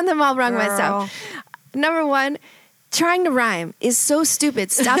 because I've done them all wrong myself. Number one, trying to rhyme is so stupid.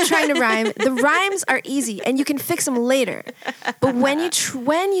 Stop trying to rhyme. The rhymes are easy, and you can fix them later. But when you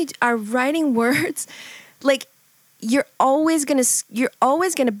are writing words, like you're always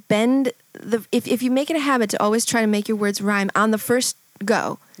gonna bend the. If you make it a habit to always try to make your words rhyme on the first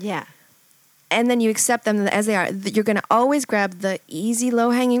go, and then you accept them as they are, you're gonna always grab the easy,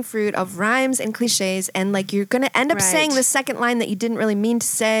 low-hanging fruit of rhymes and cliches, and like you're gonna end up saying the second line that you didn't really mean to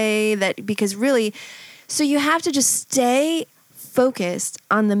say. That because really. So you have to just stay focused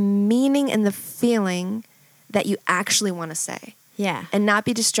on the meaning and the feeling that you actually want to say. Yeah. And not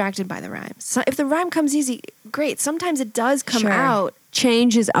be distracted by the rhyme. So if the rhyme comes easy, great. Sometimes it does come out.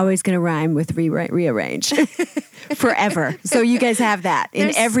 Change is always going to rhyme with rearrange forever. So you guys have that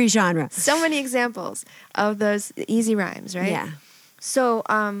in every genre. So many examples of those easy rhymes, right? Yeah. So,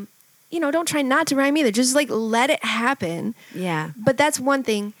 don't try not to rhyme either. Just like let it happen. Yeah. But that's one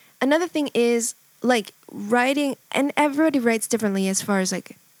thing. Another thing is, like writing, and everybody writes differently as far as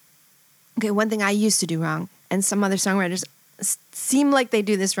like, okay, one thing I used to do wrong, and some other songwriters seem like they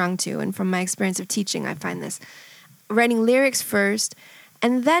do this wrong too. And from my experience of teaching, I find this writing lyrics first,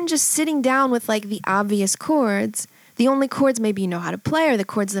 and then just sitting down with like the obvious chords, the only chords maybe you know how to play are the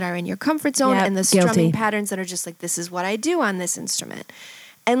chords that are in your comfort zone, and the strumming patterns that are just like, this is what I do on this instrument.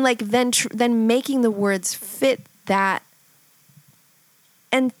 And like then making the words fit that.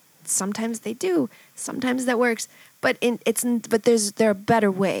 And sometimes they do. Sometimes that works. But there are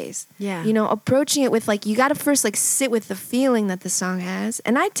better ways. Yeah. Approaching it with like, you got to first like sit with the feeling that the song has.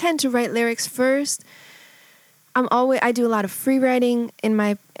 And I tend to write lyrics first. I do a lot of free writing in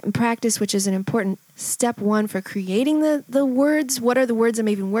practice, which is an important step one for creating the words. What are the words I'm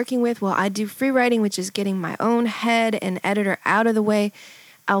even working with? Well, I do free writing, which is getting my own head and editor out of the way.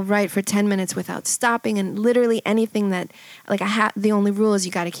 I'll write for 10 minutes without stopping, and literally anything that, like, the only rule is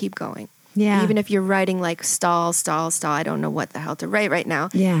you got to keep going. Yeah. Even if you're writing like stall, I don't know what the hell to write right now.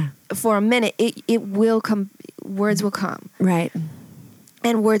 Yeah. For a minute, it will come, words will come. Right.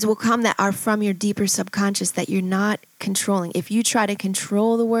 And words will come that are from your deeper subconscious that you're not controlling. If you try to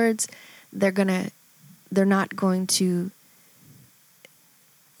control the words, you're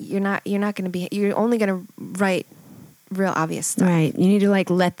only going to write real obvious stuff. Right. You need to like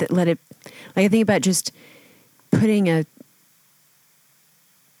let it, like I think about just putting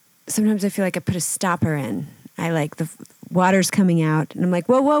sometimes I feel like I put a stopper in. I like the water's coming out and I'm like,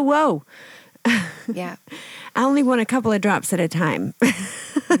 whoa. Yeah. I only want a couple of drops at a time.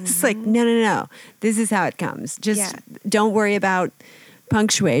 It's like, no. This is how it comes. Just don't worry about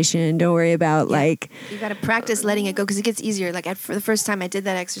punctuation. Don't worry about like. You got to practice letting it go because it gets easier. Like for the first time I did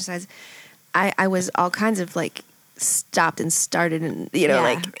that exercise, I was all kinds of like stopped and started and, you know,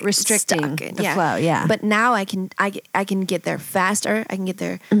 like restricting the flow. Yeah. But now I can get there faster. I can get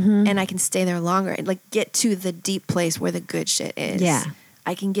there and I can stay there longer and like get to the deep place where the good shit is. Yeah.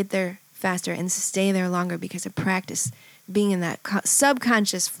 I can get there faster and stay there longer because of practice being in that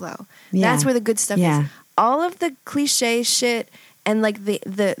subconscious flow. Yeah. That's where the good stuff is. All of the cliche shit and like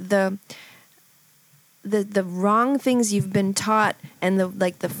the wrong things you've been taught and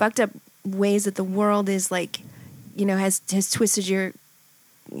the fucked up ways that the world is like, you know, has twisted your,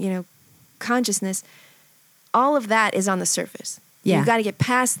 you know, consciousness. All of that is on the surface. Yeah. You've got to get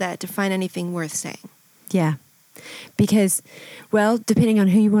past that to find anything worth saying. Yeah. Because, well, depending on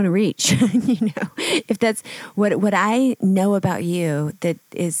who you want to reach, you know, if that's what I know about you that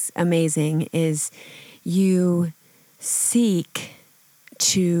is amazing is you seek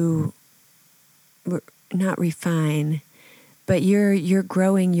to not refine, but you're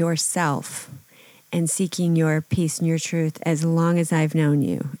growing yourself and seeking your peace and your truth as long as I've known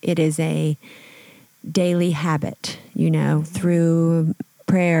you. It is a daily habit, you know, through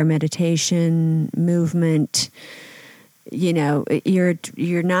prayer, meditation, movement. You know,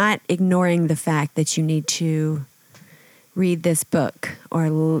 you're not ignoring the fact that you need to read this book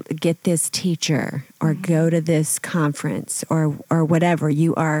or get this teacher or go to this conference or whatever.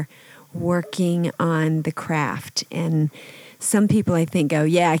 You are working on the craft. And some people, I think, go,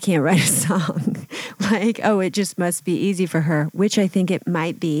 yeah, I can't write a song. Like, oh, it just must be easy for her, which I think it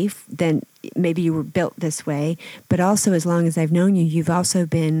might be. Then maybe you were built this way. But also, as long as I've known you, you've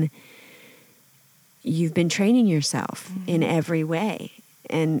been training yourself in every way.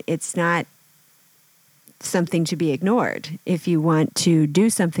 And it's not something to be ignored. If you want to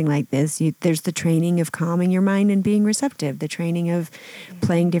do something like this, there's the training of calming your mind and being receptive, the training of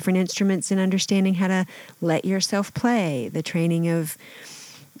playing different instruments and understanding how to let yourself play, the training of,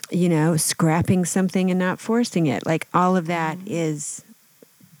 you know, scrapping something and not forcing it. Like all of that is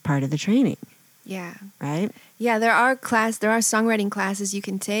part of the training. Yeah. Right? Yeah, there are songwriting classes you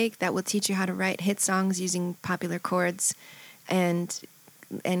can take that will teach you how to write hit songs using popular chords and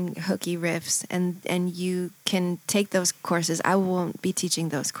hooky riffs, and you can take those courses. I won't be teaching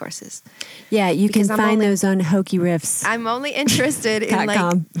those courses. Yeah, you can find those on Hokey Riffs. I'm only interested in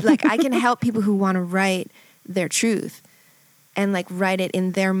like I can help people who want to write their truth and like write it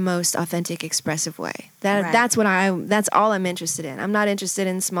in their most authentic, expressive way. That's all I'm interested in. I'm not interested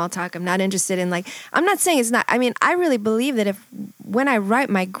in small talk. I'm not interested in like, I'm not saying it's not, I mean, I really believe that when I write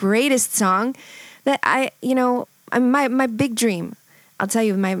my greatest song that my big dream, I'll tell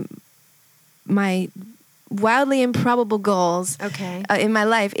you my wildly improbable goals in my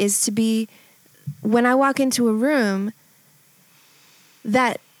life is to be, when I walk into a room,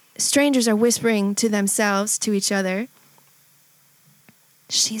 that strangers are whispering to themselves, to each other,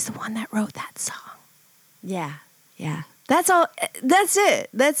 she's the one that wrote that song. Yeah. Yeah. That's all. That's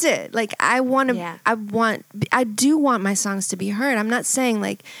it. Like I do want my songs to be heard. I'm not saying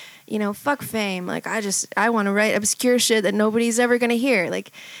like, you know, fuck fame. Like I want to write obscure shit that nobody's ever going to hear.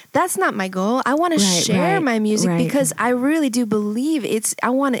 Like that's not my goal. I want to share my music because I really do believe I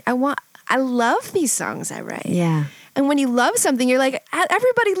love these songs I write. Yeah. And when you love something, you're like,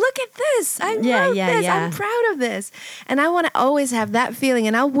 everybody, look at this. I love this. Yeah. I'm proud of this. And I want to always have that feeling.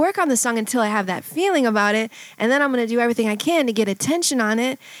 And I'll work on the song until I have that feeling about it. And then I'm going to do everything I can to get attention on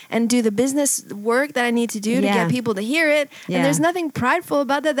it and do the business work that I need to do to get people to hear it. Yeah. And there's nothing prideful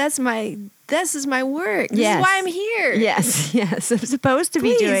about that. This is my work. This is why I'm here. Yes. I'm supposed to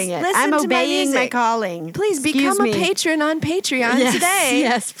be doing it. I'm obeying my calling. Please become a patron on Patreon today.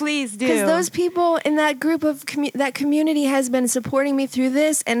 Yes, please do. Because those people in that group of that community has been supporting me through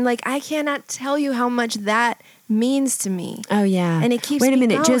this, and like I cannot tell you how much that means to me. Oh yeah. And it keeps Wait a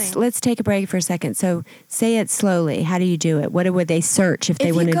minute, going. just let's take a break for a second. So say it slowly. How do you do it? What would they search if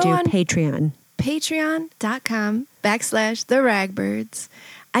they want to do Patreon? Patreon.com/The Ragbirds.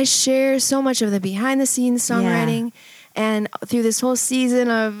 I share so much of the behind the scenes songwriting and through this whole season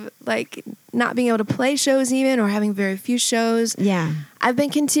of like not being able to play shows even or having very few shows. Yeah. I've been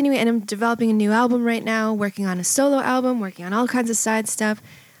continuing and I'm developing a new album right now, working on a solo album, working on all kinds of side stuff.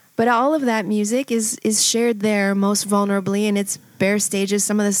 But all of that music is shared there most vulnerably in its bare stages.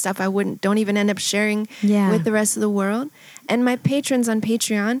 Some of the stuff I don't even end up sharing with the rest of the world. And my patrons on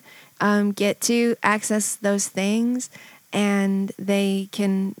Patreon get to access those things. And they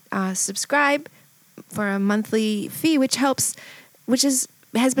can subscribe for a monthly fee, which has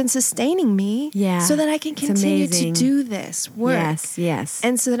been sustaining me, so that I can continue to do this work. Yes,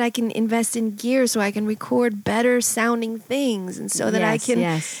 and so that I can invest in gear, so I can record better sounding things, and so that I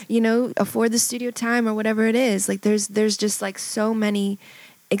can, afford the studio time or whatever it is. Like there's just like so many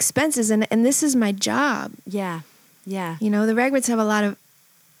expenses, and this is my job. Yeah. Yeah. You know, the Ragbirds have a lot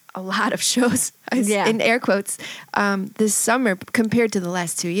of shows, in air quotes, this summer compared to the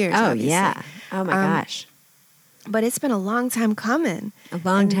last 2 years. Oh, obviously. yeah. Oh, my gosh. But it's been a long time coming.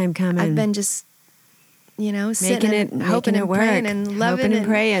 Time coming. I've been just, sitting and hoping and praying and loving and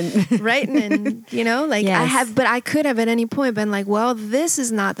praying, writing and, yes. I could have at any point been like, well, this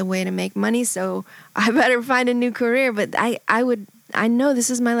is not the way to make money, so I better find a new career. But I know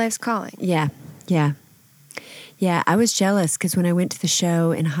this is my life's calling. Yeah. Yeah. Yeah. I was jealous because when I went to the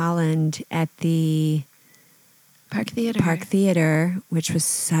show in Holland at the Park Theater, which was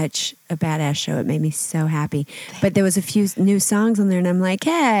such a badass show. It made me so happy. But there was a few new songs on there, and I'm like,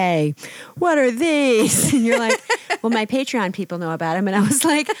 hey, what are these? And you're like, well, my Patreon people know about them. And I was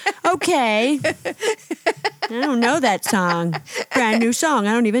like, okay. I don't know that song. Brand new song.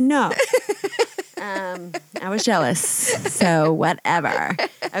 I don't even know. I was jealous. So whatever.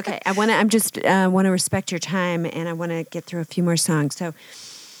 Okay. I want to respect your time, and I want to get through a few more songs. So,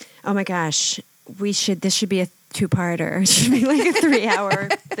 oh my gosh, this should be a two-parter. It should be like a 3-hour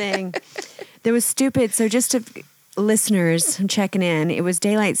thing. There was stupid. So just to listeners, I'm checking in. It was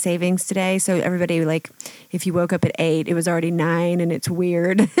daylight savings today. So everybody, if you woke up at 8, it was already 9, and it's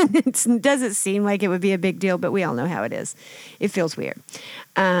weird. It doesn't seem like it would be a big deal, but we all know how it is. It feels weird.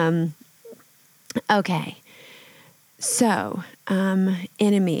 Okay. So,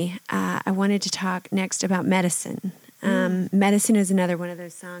 Enemy. I wanted to talk next about Medicine. Medicine is another one of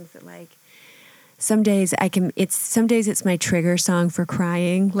those songs that some days it's my trigger song for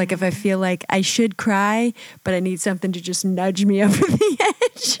crying. Like if I feel like I should cry, but I need something to just nudge me over the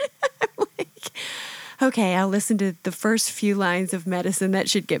edge. I'm like, okay, I'll listen to the first few lines of Medicine. That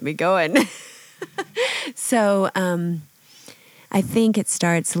should get me going. So, I think it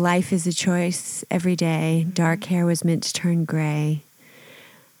starts, life is a choice every day. Dark hair was meant to turn gray.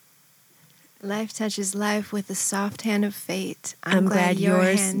 Life touches life with the soft hand of fate. I'm glad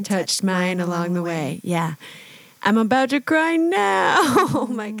yours touched mine along the way. Yeah. I'm about to cry now. Oh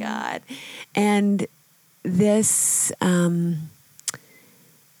my God. And this, and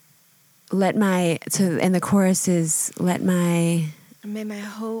the chorus is, may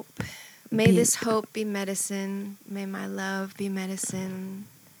this hope be medicine. May my love be medicine.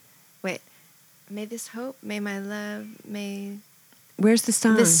 Wait. May this hope, may my love, may... Where's the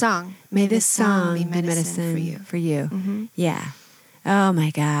song? This song. May this song be medicine for you. Mm-hmm. Yeah. Oh,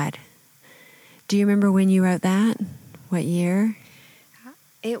 my God. Do you remember when you wrote that? What year?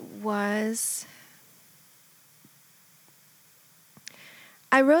 It was...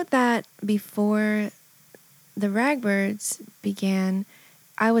 I wrote that before the Ragbirds began.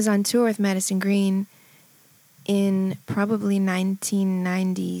 I was on tour with Madison Green in probably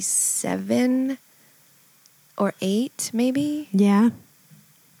 1997 or 8, maybe. Yeah.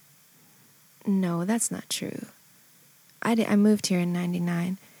 No, that's not true. I moved here in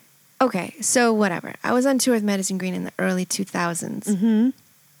 99. Okay, so whatever. I was on tour with Madison Green in the early 2000s. Mm-hmm.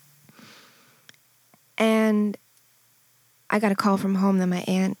 And I got a call from home that my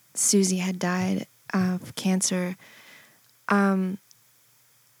Aunt Susie had died of cancer.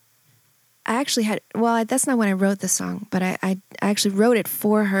 I actually that's not when I wrote the song, but I actually wrote it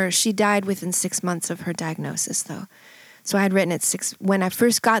for her. She died within 6 months of her diagnosis, though. So I had written it when I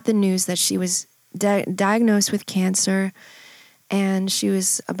first got the news that she was diagnosed with cancer and she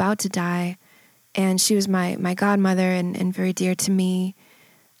was about to die, and she was my godmother and very dear to me.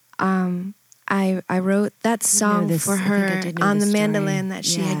 I wrote that song for her on the mandolin that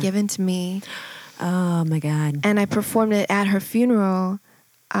she had given to me. Oh, my God. And I performed it at her funeral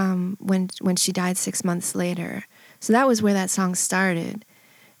when she died 6 months later. So that was where that song started.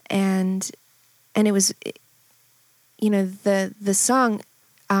 And it was, the song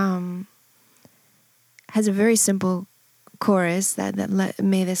has a very simple chorus that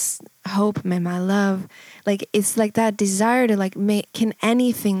may this hope, may my love, it's like that desire to can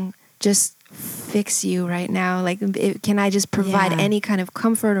anything just fix you right now? Can I just provide any kind of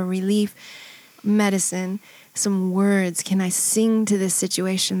comfort or relief, medicine, some words? Can I sing to this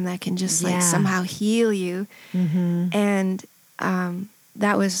situation that can just somehow heal you? Mm-hmm. And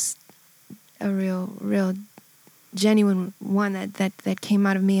that was a real genuine one that came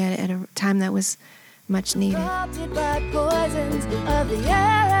out of me at a time that was much needed. Corrupted by poisons of the air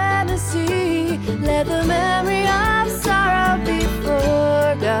and the sea, let the memory of sorrow be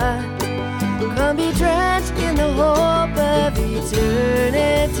forgot. Come be drenched in the hope of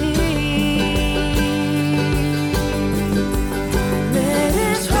eternity. May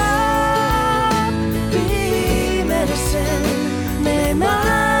this hope be medicine. May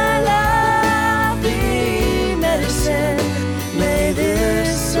my love be medicine. May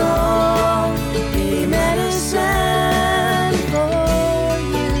this soul be medicine.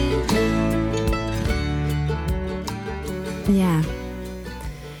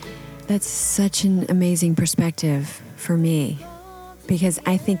 That's such an amazing perspective for me, because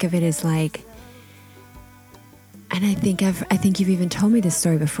I think of it as like, and I think you've even told me this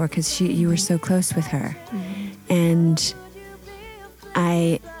story before, because you were so close with her, and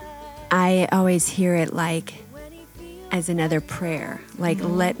I always hear it like as another prayer, like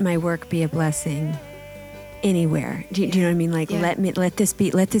let my work be a blessing anywhere. Do you know what I mean? Like let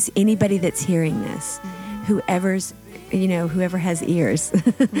this anybody that's hearing this, whoever has ears,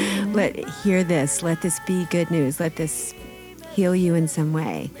 hear this. Let this be good news. Let this heal you in some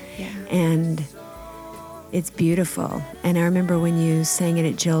way. Yeah. And it's beautiful. And I remember when you sang it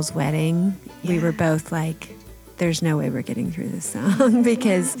at Jill's wedding, we were both like, there's no way we're getting through this song,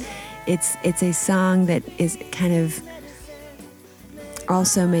 because it's a song that is kind of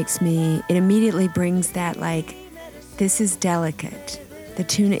also it immediately brings that, like, this is delicate. The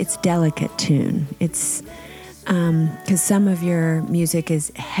tune, it's delicate tune. It's, because some of your music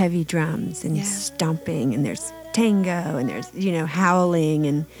is heavy drums and stomping, and there's tango, and there's, howling,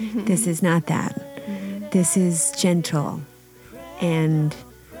 and this is not that. This is gentle and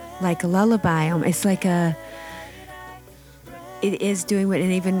like a lullaby. It's like it is doing what,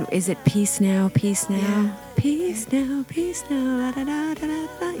 and even, is it peace now, peace now, peace now, peace now, da, da, da, da,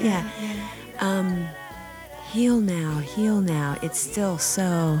 da. Yeah. Heal now, heal now. It's still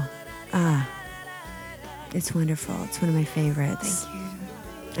so, it's wonderful. It's one of my favorites.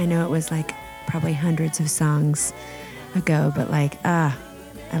 Thank you. I know it was like probably hundreds of songs ago, but like, I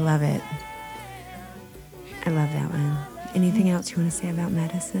love it. I love that one. Anything else you want to say about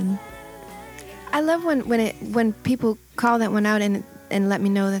Medicine? I love when people call that one out and let me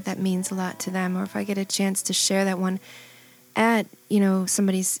know that means a lot to them, or if I get a chance to share that one at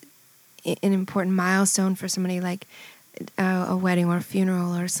somebody's an important milestone for somebody, like a wedding or a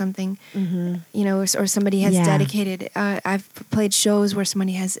funeral or something, or somebody has dedicated. I've played shows where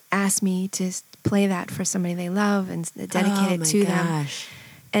somebody has asked me to play that for somebody they love and dedicate it to them.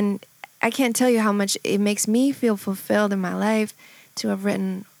 And I can't tell you how much it makes me feel fulfilled in my life to have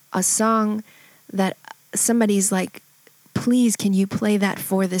written a song that somebody's like, please, can you play that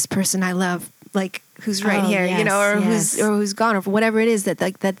for this person I love, like who's right here, who's gone, or whatever it is that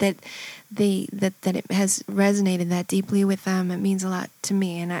it has resonated that deeply with them. It means a lot to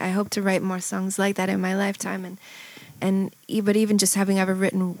me, and I hope to write more songs like that in my lifetime. But even just having ever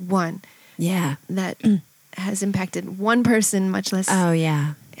written one, that has impacted one person, much less. Oh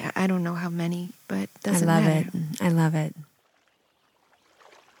yeah. I don't know how many, but it doesn't matter. I love it.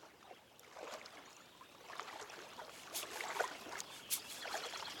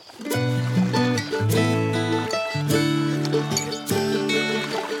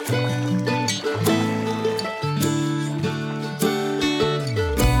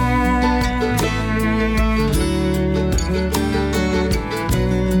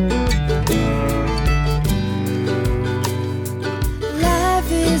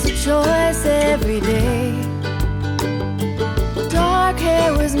 Choice every day. Dark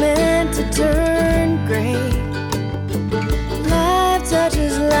hair was meant to turn gray. Life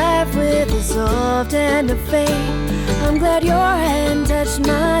touches life with a soft and a fade. I'm glad your hand touched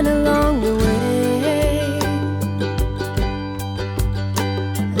mine along the way.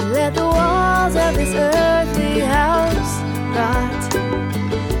 Let the walls of this earthly house rot,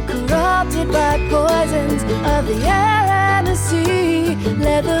 corrupted by poisons of the air and the sea.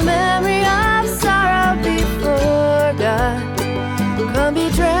 Let the memory of sorrow be forgot. Come be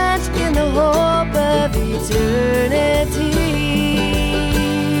drenched in the hope of eternity.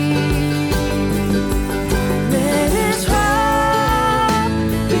 May this rock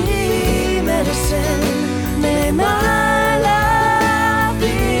be medicine. May my love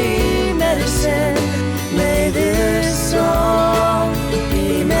be medicine. May this song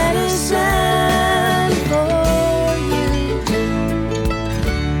be medicine for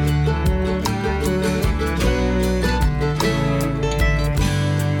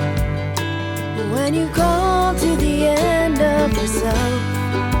when you come to the end of yourself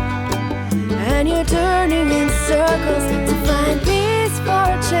and you're turning in circles to find peace for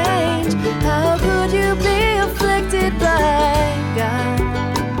a change. How could you be afflicted by God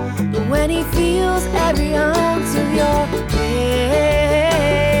when He feels every